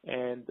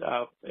 And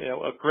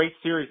a great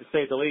series to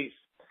say the least.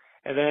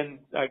 And then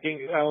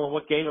again, I don't know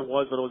what game it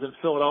was, but it was in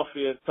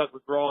Philadelphia. And Tug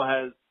McGraw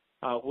has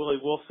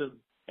Willie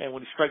Wilson, and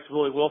when he strikes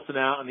Willie Wilson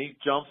out, and he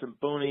jumps, and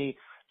Booney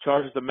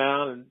charges the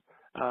mound, and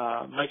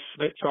Mike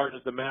Schmidt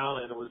charges the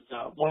mound, and it was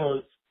one of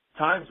those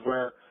times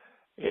where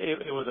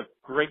it was a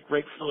great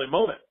Philly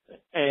moment.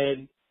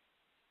 And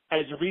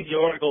as you read the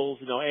articles,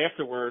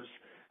 afterwards,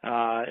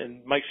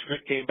 and Mike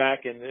Schmidt came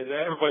back, and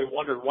everybody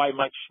wondered why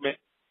Mike Schmidt,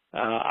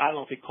 I don't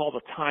know if he called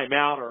a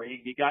timeout or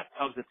he got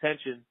Tug's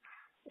attention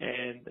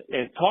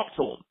and talked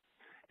to him.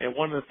 And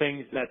one of the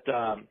things that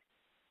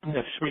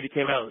Schmidt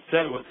came out and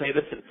said was, hey,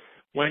 listen,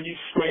 when you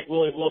strike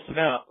Willie Wilson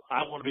out,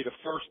 I want to be the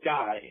first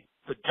guy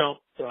to jump.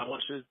 So I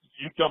want you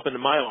jump into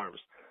my arms.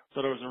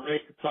 So there was a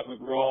race to Tug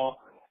McGraw,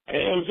 and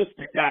it was just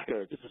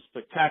spectacular. Just a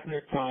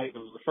spectacular time. It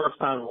was the first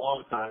time in a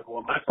long time.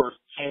 Well, my first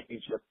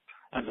championship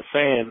as a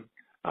fan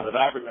that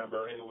I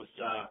remember. And it was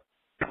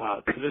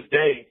to this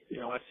day,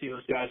 I see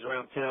those guys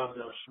around town,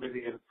 Schmidt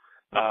and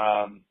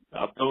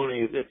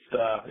Booney.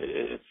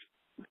 It's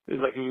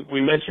like we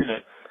mentioned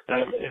it,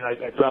 and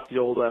I dropped the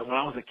old. When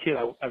I was a kid,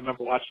 I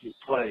remember watching you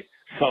play.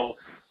 So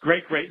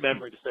great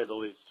memory to say the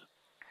least.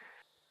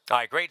 All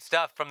right, great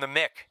stuff from the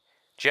Mick,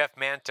 Jeff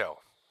Manto.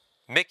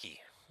 Mickey,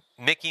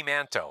 Mickey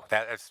Mantle.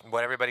 That's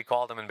what everybody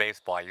called him in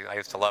baseball. I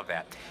used to love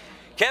that.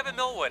 Kevin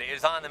Millwood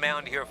is on the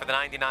mound here for the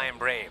 99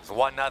 Braves.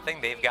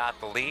 1-0. They've got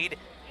the lead.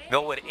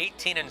 Millwood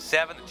 18-7.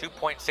 The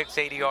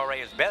 2.68 ERA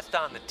is best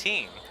on the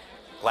team.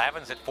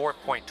 Glavin's at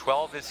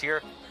 4.12 this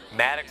year.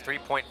 Maddox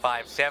 3.57.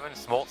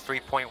 Smoltz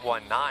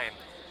 3.19.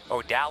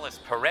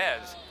 Odalis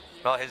Perez,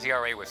 well, his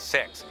ERA was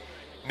 6.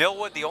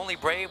 Millwood, the only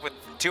Brave with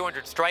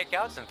 200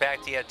 strikeouts. In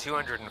fact, he had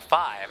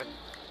 205.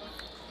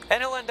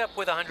 And he'll end up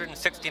with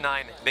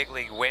 169 big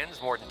league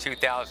wins, more than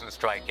 2,000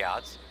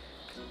 strikeouts.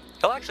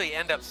 He'll actually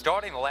end up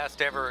starting the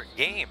last ever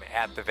game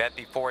at the Vet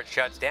before it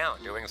shuts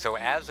down, doing so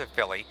as a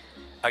Philly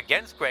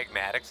against Greg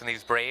Maddux and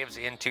these Braves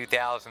in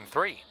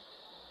 2003.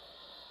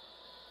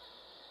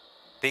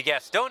 The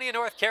Gastonia,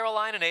 North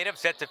Carolina native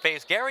set to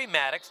face Gary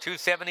Maddux,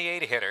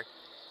 278 hitter.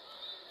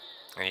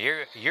 And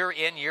year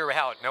in, year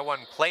out, no one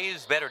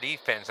plays better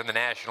defense in the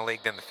National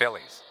League than the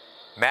Phillies.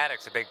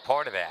 Maddux a big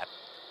part of that.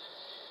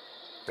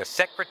 The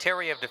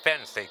Secretary of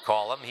Defense, they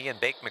call him. He and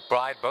Bake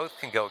McBride both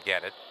can go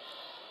get it.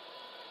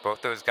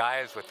 Both those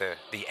guys with the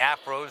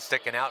afros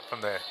sticking out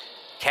from the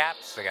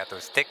caps. They got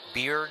those thick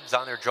beards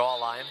on their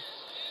jawline.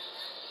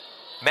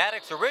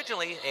 Maddux,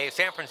 originally a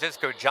San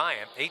Francisco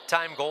Giant,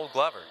 8-time Gold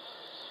Glover.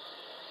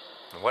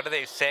 And what do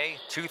they say?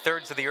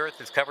 2/3 of the earth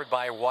is covered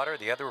by water,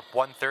 the other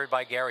 1/3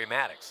 by Gary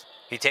Maddux.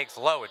 He takes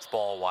low, it's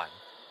ball one.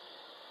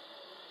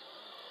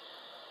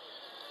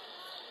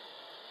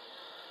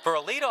 For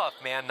a leadoff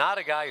man, not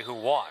a guy who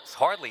walks,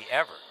 hardly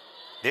ever.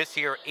 This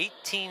year,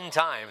 18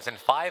 times and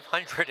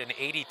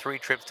 583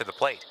 trips to the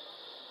plate.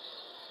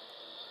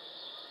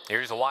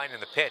 Here's a wind in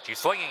the pitch. He's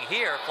swinging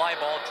here, fly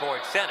ball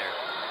towards center.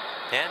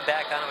 And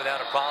back on it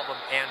without a problem,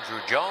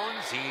 Andrew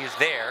Jones. He's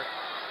there.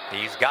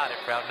 He's got it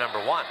for out number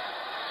 1.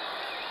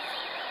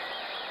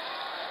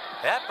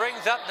 That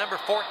brings up number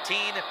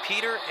 14,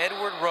 Peter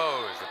Edward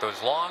Rose, with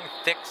those long,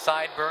 thick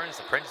sideburns,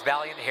 the Prince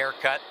Valiant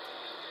haircut.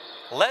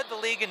 Led the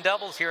league in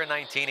doubles here in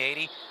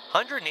 1980,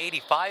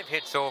 185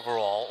 hits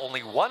overall,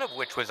 only one of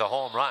which was a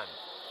home run.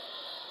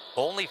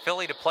 Only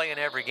Philly to play in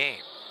every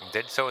game, and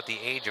did so at the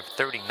age of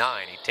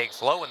 39. He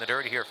takes low in the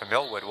dirt here for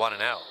Millwood,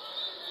 1-0.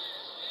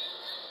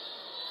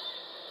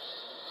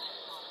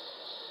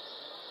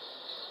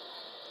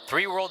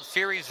 Three World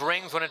Series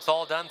rings when it's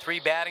all done,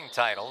 3 batting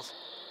titles.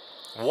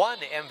 1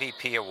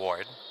 MVP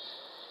award,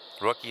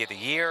 Rookie of the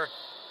Year,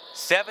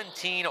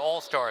 17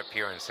 All-Star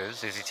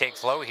appearances. As he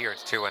takes low here,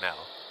 it's 2-0.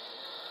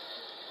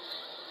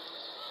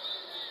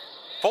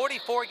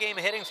 44-game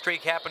hitting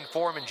streak happened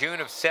for him in June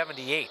of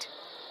 78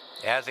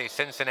 as a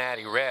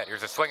Cincinnati Red.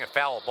 Here's a swing, a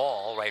foul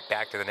ball right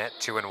back to the net,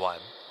 2-1.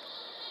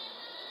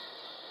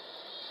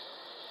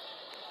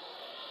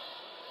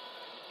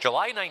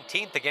 July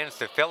 19th against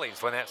the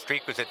Phillies, when that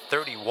streak was at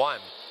 31.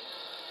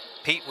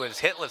 Pete was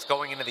hitless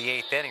going into the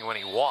 8th inning when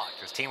he walked.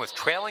 His team was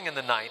trailing in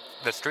the 9th.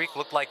 The streak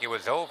looked like it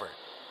was over.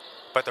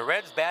 But the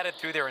Reds batted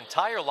through their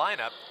entire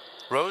lineup.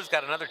 Rose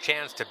got another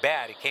chance to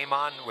bat. He came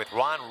on with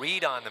Ron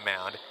Reed on the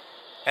mound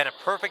and a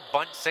perfect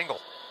bunt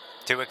single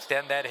to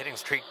extend that hitting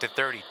streak to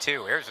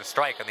 32. Here's a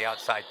strike on the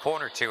outside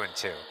corner,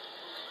 2-2.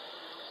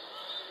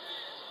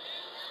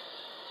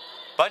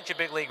 Bunch of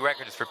big league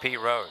records for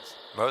Pete Rose.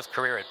 Most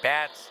career at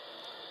bats.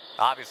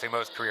 Obviously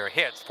most career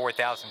hits,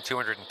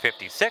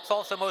 4,256.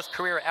 Also most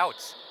career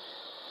outs.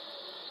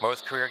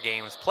 Most career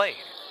games played.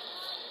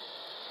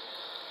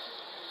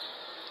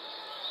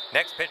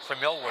 Next pitch from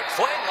Millwood.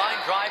 Swing,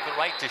 line drive, but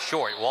right to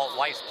short. Walt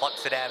Weiss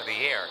plucks it out of the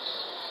air.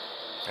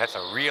 That's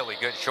a really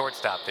good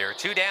shortstop there.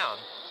 2 down.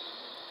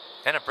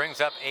 And it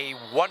brings up a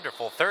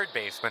wonderful third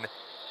baseman,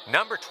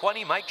 number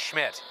 20, Mike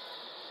Schmidt.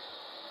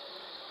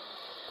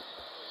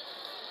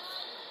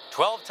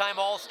 12-time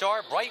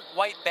All-Star, bright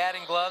white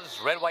batting gloves,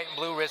 red, white, and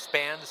blue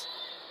wristbands.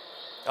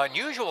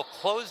 Unusual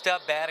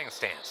closed-up batting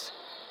stance.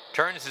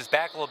 Turns his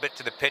back a little bit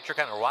to the pitcher,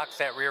 kind of rocks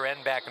that rear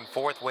end back and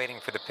forth,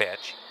 waiting for the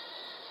pitch.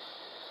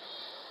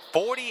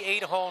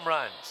 48 home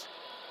runs.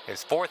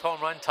 His 4th home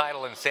run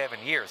title in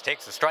 7 years.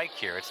 Takes a strike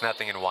here. It's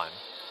 0-1.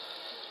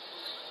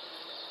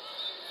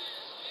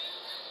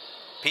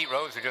 Pete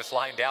Rose, who just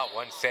lined out,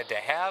 once said, to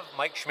have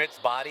Mike Schmidt's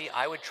body,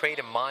 I would trade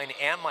him mine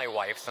and my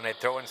wife's, and I'd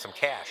throw in some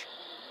cash.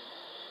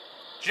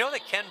 Do you know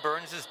that Ken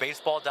Burns'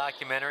 baseball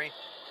documentary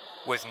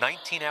was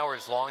 19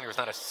 hours long? There was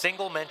not a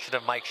single mention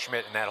of Mike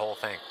Schmidt in that whole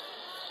thing.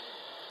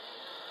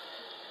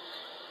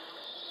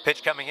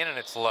 Pitch coming in, and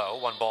it's low.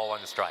 1 ball,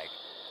 1 strike.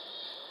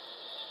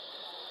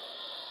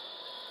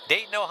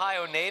 Dayton,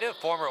 Ohio native,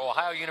 former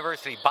Ohio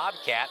University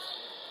Bobcat.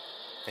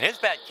 And his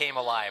bat came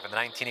alive in the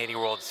 1980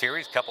 World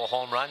Series. Couple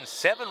home runs,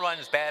 7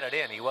 runs batted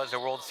in. He was a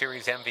World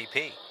Series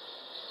MVP.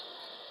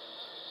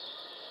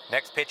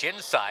 Next pitch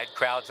inside,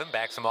 crowds him,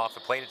 backs him off the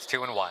plate. It's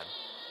 2-1.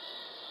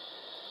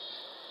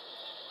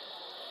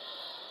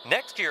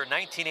 Next year,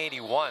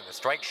 1981, the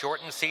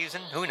strike-shortened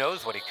season, who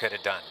knows what he could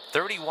have done.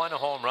 31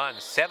 home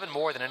runs, 7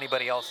 more than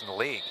anybody else in the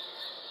league.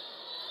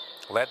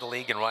 Led the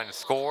league in runs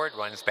scored,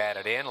 runs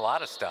batted in, a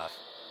lot of stuff.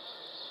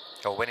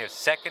 He'll win his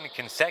 2nd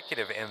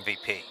consecutive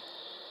MVP.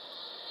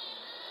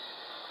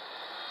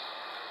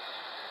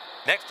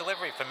 Next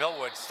delivery from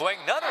Millwood. Swing,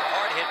 another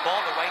hard hit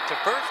ball to right to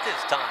first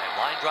this time.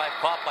 Line drive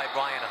caught by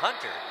Brian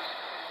Hunter.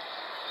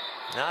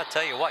 Now, I'll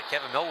tell you what,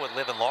 Kevin Millwood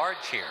living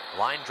large here.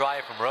 Line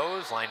drive from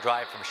Rose, line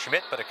drive from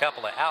Schmidt, but a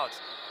couple of outs.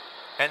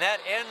 And that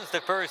ends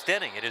the first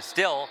inning. It is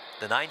still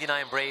the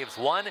 99 Braves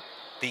 1,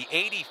 the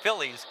 80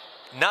 Phillies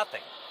nothing.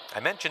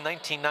 I mentioned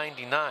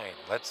 1999.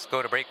 Let's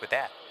go to break with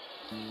that.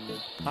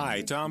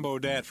 Hi, Tom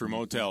Bodette from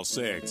Motel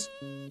 6.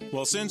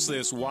 Well, since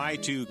this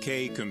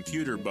Y2K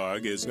computer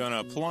bug is going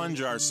to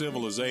plunge our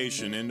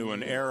civilization into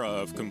an era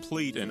of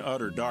complete and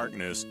utter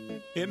darkness,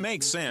 it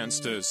makes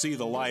sense to see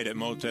the light at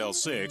Motel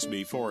 6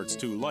 before it's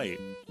too late.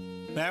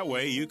 That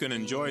way you can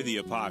enjoy the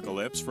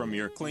apocalypse from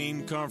your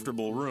clean,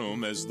 comfortable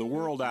room as the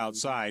world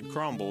outside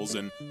crumbles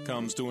and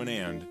comes to an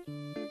end.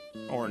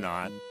 Or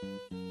not.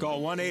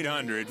 Call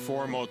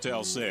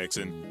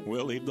 1-800-4-MOTEL-6 and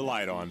we'll leave the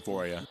light on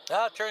for you.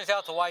 Well, it turns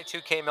out the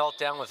Y2K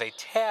meltdown was a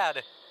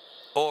tad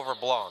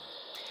overblown.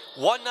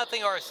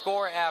 1-0 our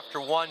score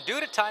after one. Due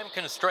to time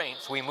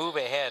constraints, we move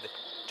ahead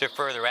to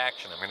further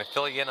action. I'm going to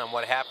fill you in on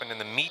what happened in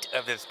the meat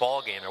of this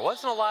ball game. There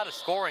wasn't a lot of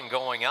scoring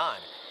going on.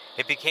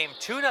 It became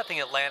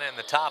 2-0 Atlanta in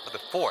the top of the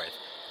fourth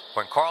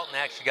when Carlton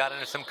actually got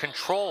into some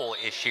control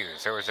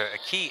issues. There was a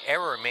key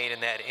error made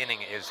in that inning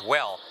as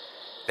well.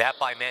 That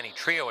by Manny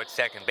Trio at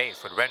second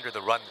base would render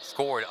the run that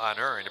scored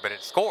unearned, but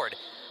it scored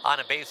on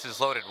a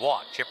bases-loaded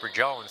walk. Chipper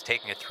Jones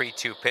taking a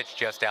 3-2 pitch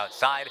just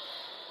outside,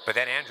 but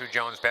then Andrew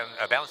Jones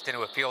bounced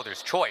into a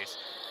fielder's choice,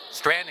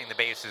 stranding the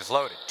bases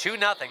loaded.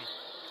 2-0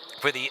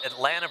 for the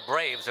Atlanta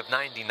Braves of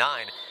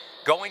 '99,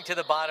 going to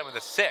the bottom of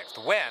the sixth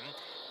when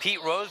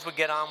Pete Rose would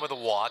get on with a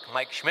walk,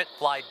 Mike Schmidt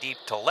fly deep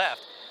to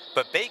left,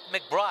 but Bake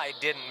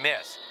McBride didn't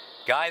miss.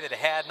 Guy that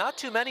had not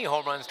too many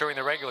home runs during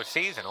the regular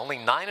season, only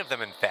 9 of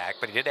them in fact,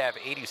 but he did have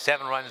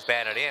 87 runs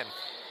batted in.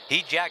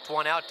 He jacked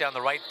one out down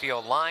the right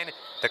field line.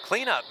 The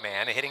cleanup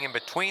man hitting in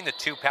between the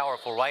two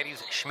powerful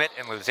righties, Schmidt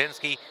and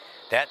Luzinski.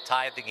 That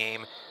tied the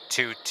game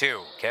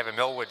 2-2. Kevin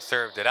Millwood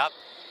served it up.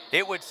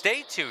 It would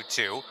stay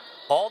 2-2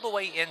 all the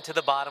way into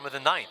the bottom of the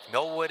ninth.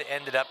 Millwood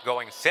ended up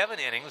going 7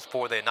 innings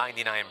for the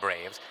 '99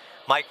 Braves.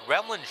 Mike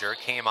Remlinger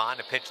came on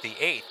to pitch the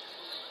 8th,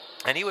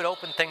 and he would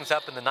open things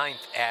up in the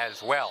 9th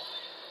as well.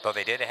 Though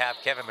they did have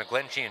Kevin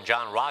McGlinchey and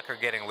John Rocker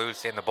getting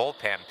loose in the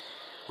bullpen.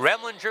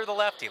 Remlinger, the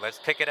lefty, let's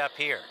pick it up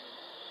here.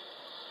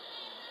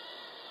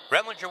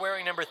 Remlinger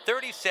wearing number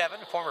 37,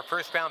 former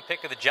first-round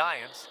pick of the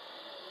Giants.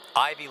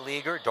 Ivy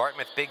Leaguer,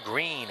 Dartmouth Big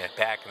Green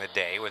back in the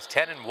day, was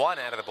 10-1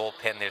 out of the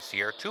bullpen this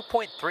year,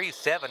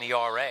 2.37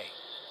 ERA.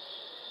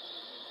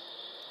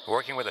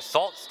 Working with a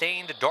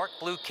salt-stained dark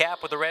blue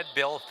cap with a red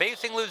bill,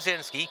 facing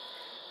Luzinski.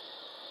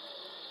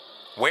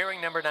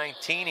 Wearing number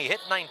 19, he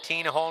hit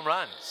 19 home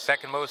runs,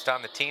 second most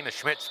on the team to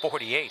Schmidt's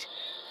 48.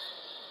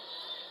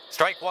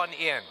 Strike one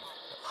in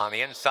on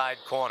the inside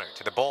corner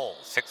to the Bull,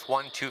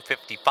 6'1",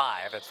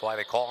 255, that's why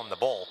they call him the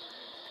Bull.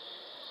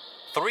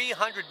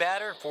 300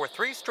 batter for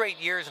 3 straight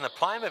years in the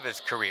prime of his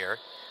career.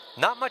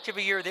 Not much of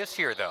a year this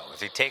year, though, as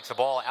he takes a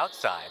ball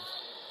outside.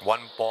 1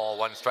 ball,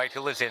 1 strike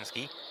to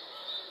Luzinski,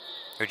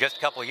 who just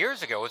a couple of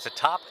years ago was a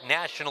top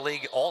National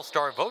League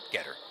All-Star vote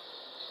getter.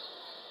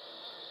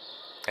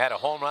 Had a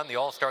home run the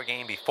All-Star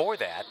game before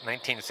that,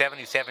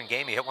 1977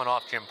 game, he hit one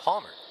off Jim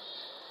Palmer.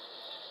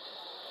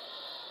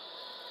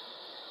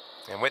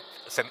 And with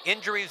some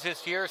injuries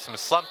this year, some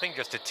slumping,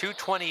 just a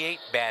 .228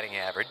 batting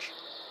average.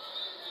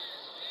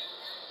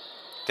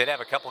 Did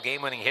have a couple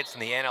game-winning hits in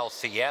the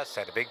NLCS,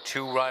 had a big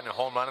 2-run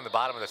home run in the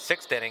bottom of the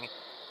 6th inning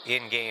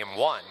in Game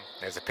 1.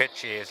 As the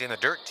pitch is in the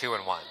dirt,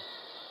 2-1.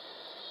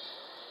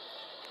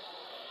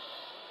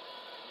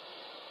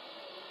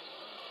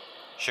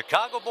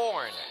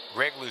 Chicago-born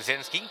Greg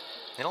Luzinski, and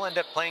he'll end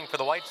up playing for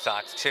the White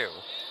Sox too.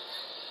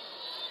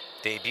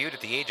 Debuted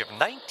at the age of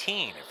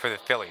 19 for the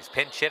Phillies,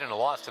 pinch hit in a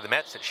loss to the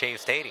Mets at Shea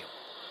Stadium.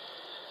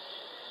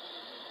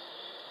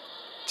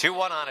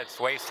 2-1 on its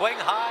way, swing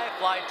high,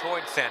 fly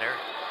toward center.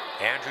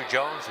 Andrew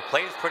Jones, who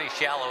plays pretty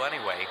shallow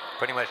anyway,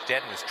 pretty much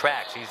dead in his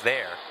tracks, he's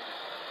there,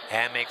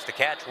 and makes the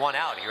catch, 1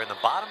 out here in the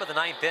bottom of the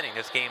 9th inning.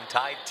 This game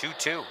tied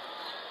 2-2.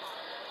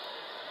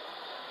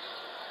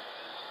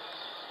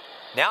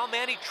 Now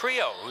Manny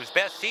Trio, whose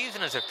best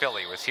season as a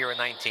Philly was here in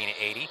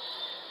 1980.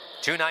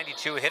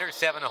 .292 hitter,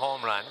 7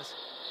 home runs.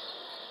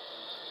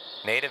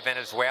 Native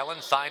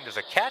Venezuelan, signed as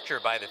a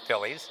catcher by the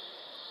Phillies.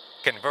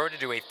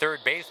 Converted to a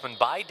third baseman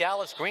by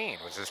Dallas Green,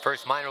 was his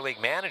first minor league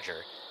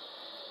manager.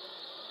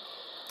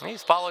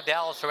 He's followed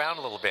Dallas around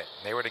a little bit.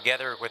 They were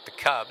together with the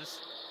Cubs.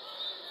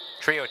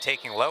 Trio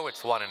taking low,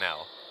 it's 1-0.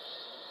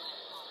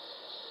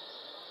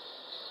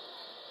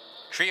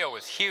 Trio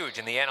was huge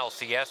in the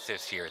NLCS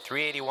this year,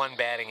 .381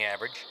 batting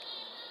average.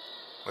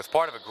 Was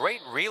part of a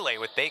great relay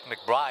with Bake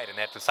McBride in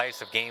that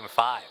decisive Game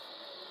 5.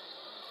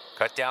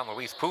 Cut down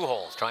Luis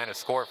Pujols trying to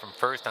score from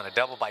first on a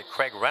double by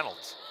Craig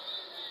Reynolds.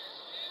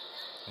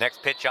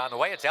 Next pitch on the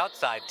way, it's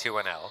outside,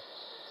 2-0.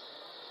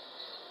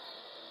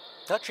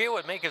 Now Trio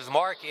would make his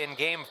mark in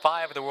Game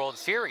 5 of the World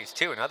Series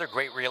too. Another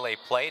great relay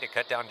play to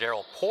cut down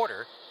Darrell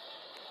Porter.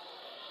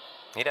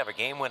 He'd have a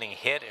game-winning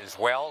hit as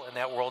well in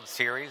that World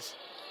Series.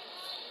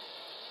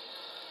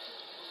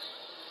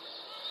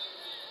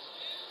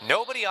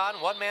 Nobody on,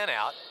 one man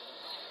out.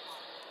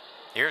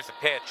 Here's the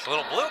pitch. A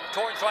little bloop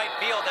towards right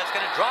field. That's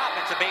going to drop.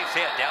 It's a base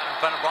hit down in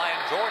front of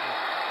Brian Jordan.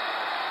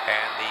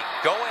 And the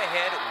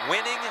go-ahead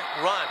winning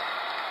run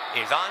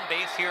is on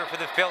base here for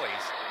the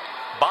Phillies.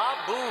 Bob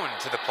Boone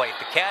to the plate,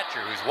 the catcher,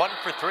 who's 1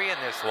 for 3 in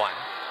this one.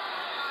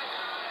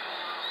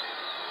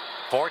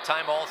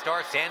 4-time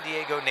All-Star, San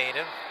Diego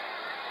native.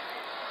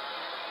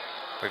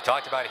 We've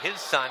talked about his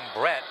son,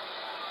 Brett.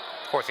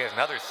 Of course, he has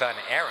another son,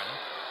 Aaron.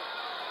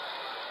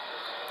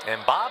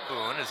 And Bob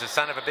Boone is the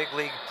son of a big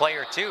league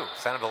player, too.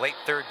 Son of the late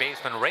third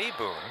baseman, Ray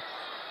Boone.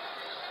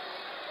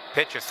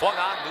 Pitch is swung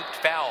on, looped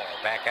foul.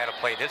 Back out of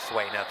play this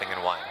way,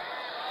 0-1.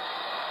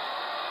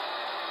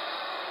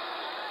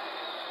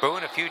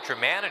 Boone, a future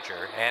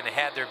manager, and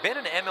had there been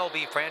an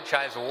MLB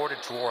franchise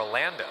awarded to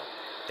Orlando,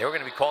 they were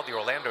going to be called the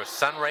Orlando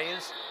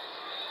Sunrays.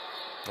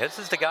 This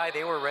is the guy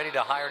they were ready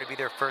to hire to be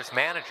their first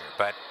manager,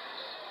 but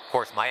of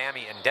course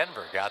Miami and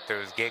Denver got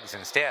those gigs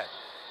instead.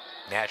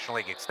 National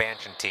League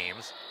expansion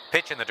teams.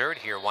 Pitch in the dirt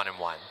here,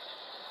 1-1.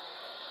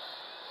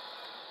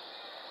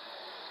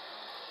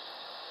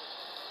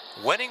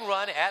 Winning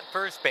run at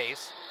first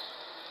base.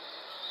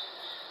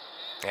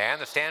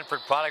 And the Stanford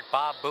product,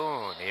 Bob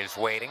Boone, is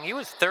waiting. He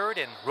was third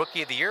in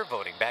Rookie of the Year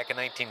voting back in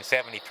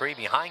 1973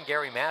 behind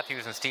Gary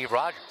Matthews and Steve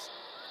Rogers.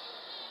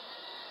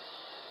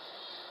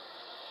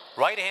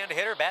 Right-hand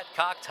hitter, bat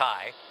cocked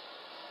high.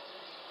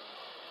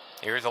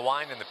 Here's a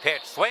wind in the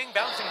pitch. Swing,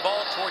 bouncing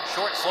ball towards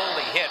short,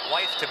 slowly hit.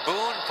 Weiss to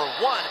Boone for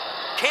 1.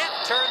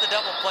 Can't turn the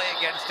double play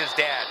against his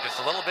dad. Just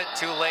a little bit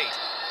too late.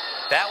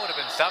 That would have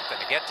been something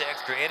to get to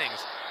extra innings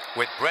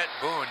with Brett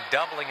Boone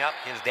doubling up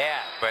his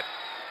dad. But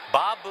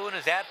Bob Boone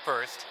is at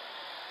first.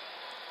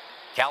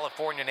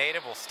 California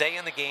native will stay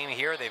in the game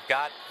here. They've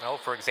got,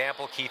 for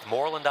example, Keith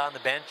Moreland on the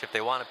bench if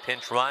they want a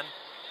pinch run.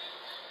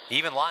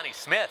 Even Lonnie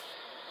Smith.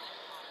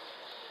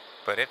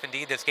 But if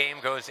indeed this game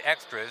goes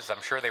extras,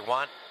 I'm sure they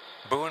want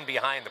Boone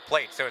behind the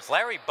plate. So it's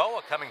Larry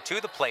Boa coming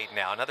to the plate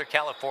now, another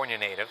California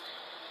native.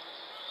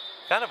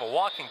 Kind of a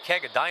walking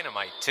keg of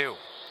dynamite, too.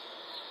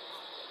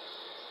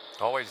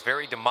 Always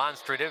very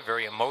demonstrative,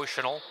 very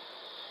emotional.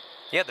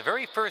 He had the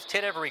very first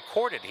hit ever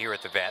recorded here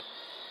at the Vet.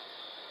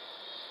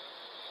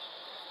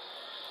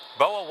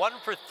 Boa 1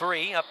 for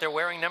 3, up there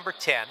wearing number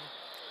 10.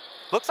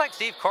 Looks like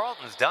Steve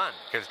Carlton's done,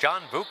 because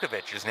John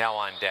Vukovic is now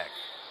on deck.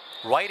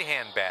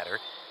 Right-hand batter.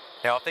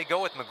 Now, if they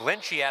go with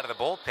McGlinchey out of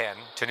the bullpen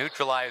to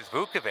neutralize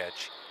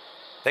Vukovic,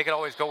 they could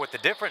always go with the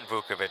different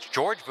Vukovic.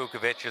 George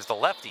Vukovic is the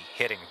lefty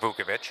hitting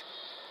Vukovic.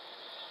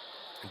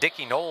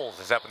 Dickie Knowles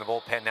is up in the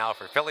bullpen now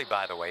for Philly,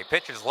 by the way.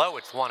 Pitch is low,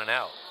 it's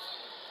 1-0.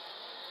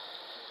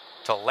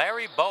 To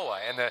Larry Boa,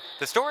 and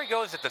the story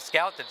goes that the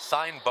scout that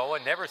signed Boa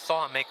never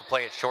saw him make a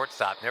play at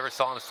shortstop, never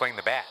saw him swing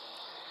the bat.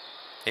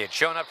 He had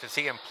shown up to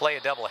see him play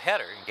a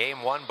doubleheader. In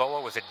Game 1,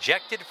 Boa was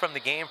ejected from the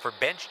game for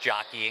bench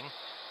jockeying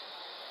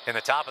in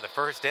the top of the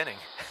first inning.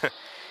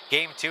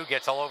 Game 2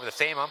 gets all over the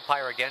same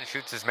umpire again,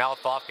 shoots his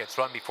mouth off, gets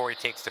run before he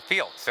takes the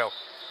field. So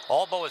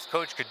all Boa's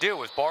coach could do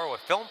was borrow a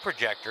film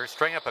projector,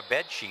 string up a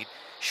bed sheet,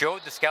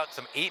 showed the scout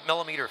some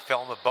 8mm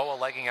film of Boa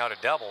legging out a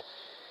double,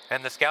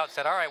 and the scout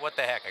said, all right, what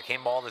the heck, I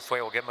came all this way,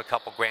 we'll give him a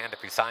couple grand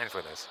if he signs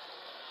with us.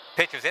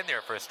 Pitch is in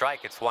there for a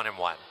strike, it's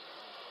 1-1.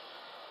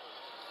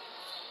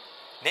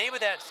 Name of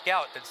that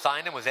scout that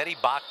signed him was Eddie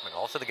Bachman,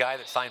 also the guy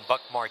that signed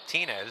Buck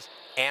Martinez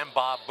and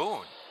Bob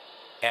Boone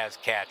as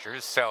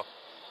catchers. So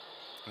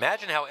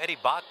imagine how Eddie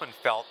Bachman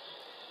felt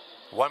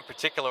one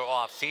particular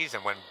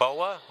off-season when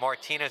Boa,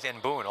 Martinez,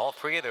 and Boone, all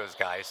three of those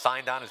guys,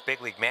 signed on as big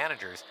league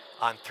managers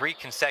on 3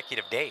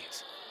 consecutive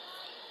days.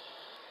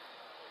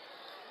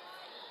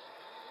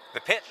 The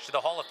pitch to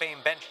the Hall of Fame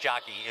bench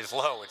jockey is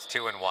low. It's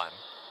 2-1.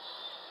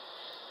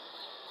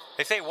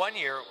 They say one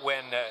year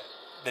when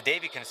the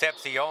Davey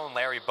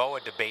Concepcion-Larry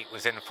Boa debate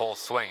was in full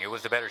swing, who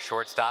was the better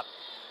shortstop,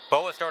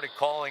 Boa started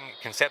calling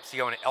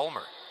Concepcion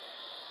Elmer.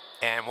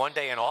 And one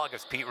day in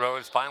August, Pete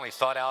Rose finally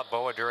sought out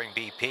Boa during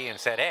BP and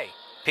said, hey,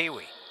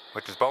 Pee-wee,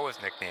 which was Boa's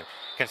nickname,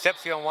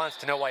 Concepcion wants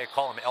to know why you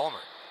call him Elmer.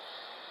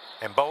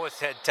 And Boa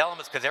said, tell him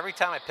it's because every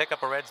time I pick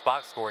up a Reds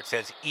box score, it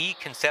says E.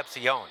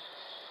 Concepcion.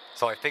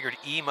 So I figured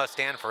E must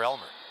stand for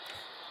Elmer.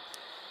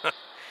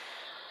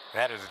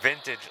 That is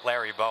vintage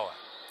Larry Boa.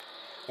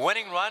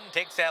 Winning run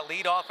takes that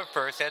lead off of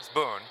first. That's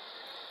Boone.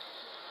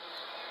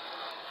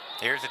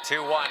 Here's a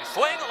 2-1.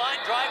 Swing,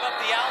 line drive up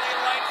the alley in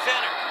right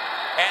center.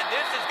 And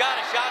this has got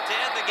a shot to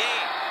end the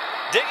game.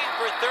 Digging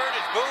for third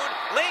is Boone.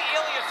 Lee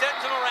Elia sends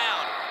him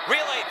around.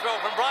 Relay throw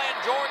from Brian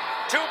Jordan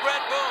to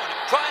Brett Boone.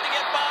 Trying to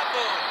get Bob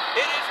Boone.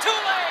 It is too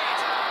late.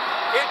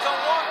 It's a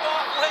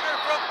walk-off winner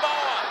from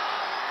Boa.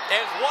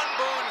 As one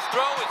Boone's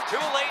throw is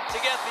too late to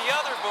get the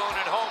other Boone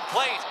at home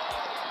plate.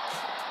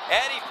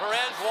 Eddie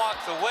Perez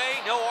walks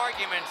away. No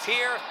arguments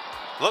here.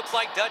 Looks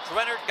like Dutch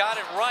Rennert got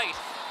it right.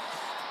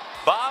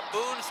 Bob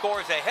Boone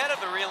scores ahead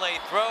of the relay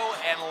throw,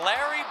 and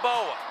Larry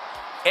Boa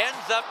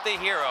ends up the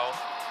hero.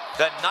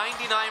 The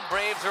 99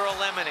 Braves are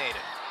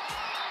eliminated.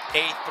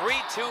 A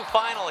 3-2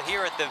 final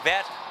here at the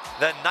Vet.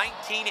 The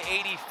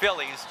 1980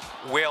 Phillies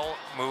will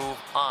move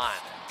on.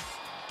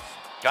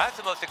 That's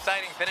the most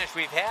exciting finish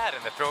we've had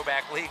in the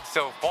Throwback League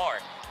so far.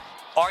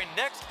 Our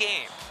next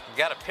game, we've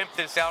got to pimp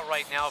this out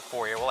right now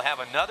for you. We'll have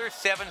another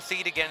 7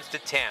 seed against a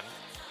 10.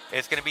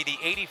 It's going to be the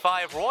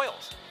 85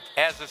 Royals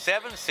as the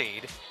 7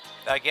 seed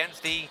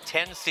against the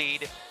 10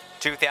 seed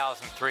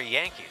 2003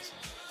 Yankees.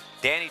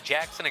 Danny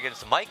Jackson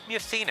against Mike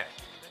Mussina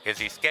is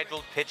the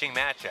scheduled pitching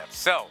matchup.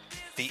 So,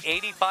 the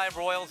 85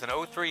 Royals and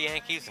 03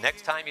 Yankees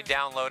next time you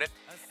download it.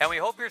 And we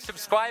hope you're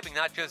subscribing,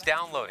 not just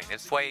downloading.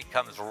 This way it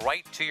comes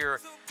right to your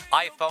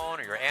iPhone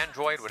or your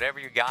Android, whatever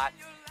you got.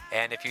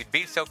 And if you'd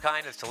be so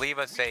kind as to leave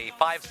us a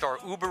 5-star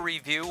Uber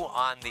review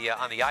on the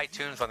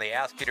iTunes when they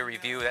ask you to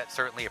review, that's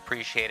certainly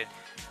appreciated.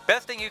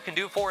 Best thing you can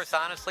do for us,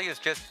 honestly, is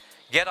just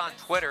get on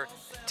Twitter,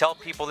 tell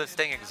people this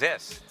thing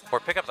exists, or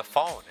pick up the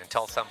phone and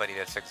tell somebody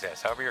this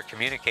exists. However you're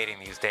communicating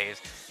these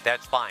days,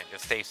 that's fine.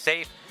 Just stay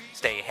safe,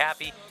 stay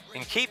happy,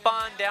 and keep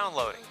on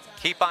downloading.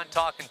 Keep on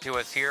talking to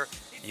us here.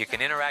 You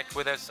can interact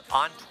with us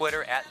on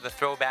Twitter at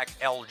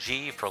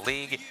TheThrowbackLG for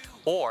League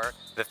or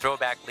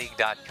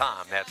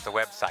thethrowbackleague.com. That's the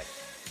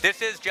website.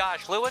 This is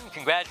Josh Lewin.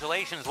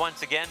 Congratulations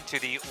once again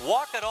to the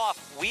Walk It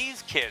Off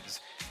Wheeze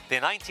Kids. The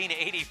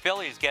 1980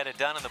 Phillies get it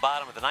done in the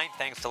bottom of the ninth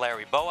thanks to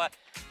Larry Boa.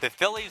 The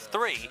Phillies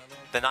 3,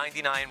 the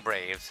 99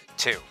 Braves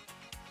 2.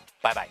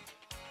 Bye-bye.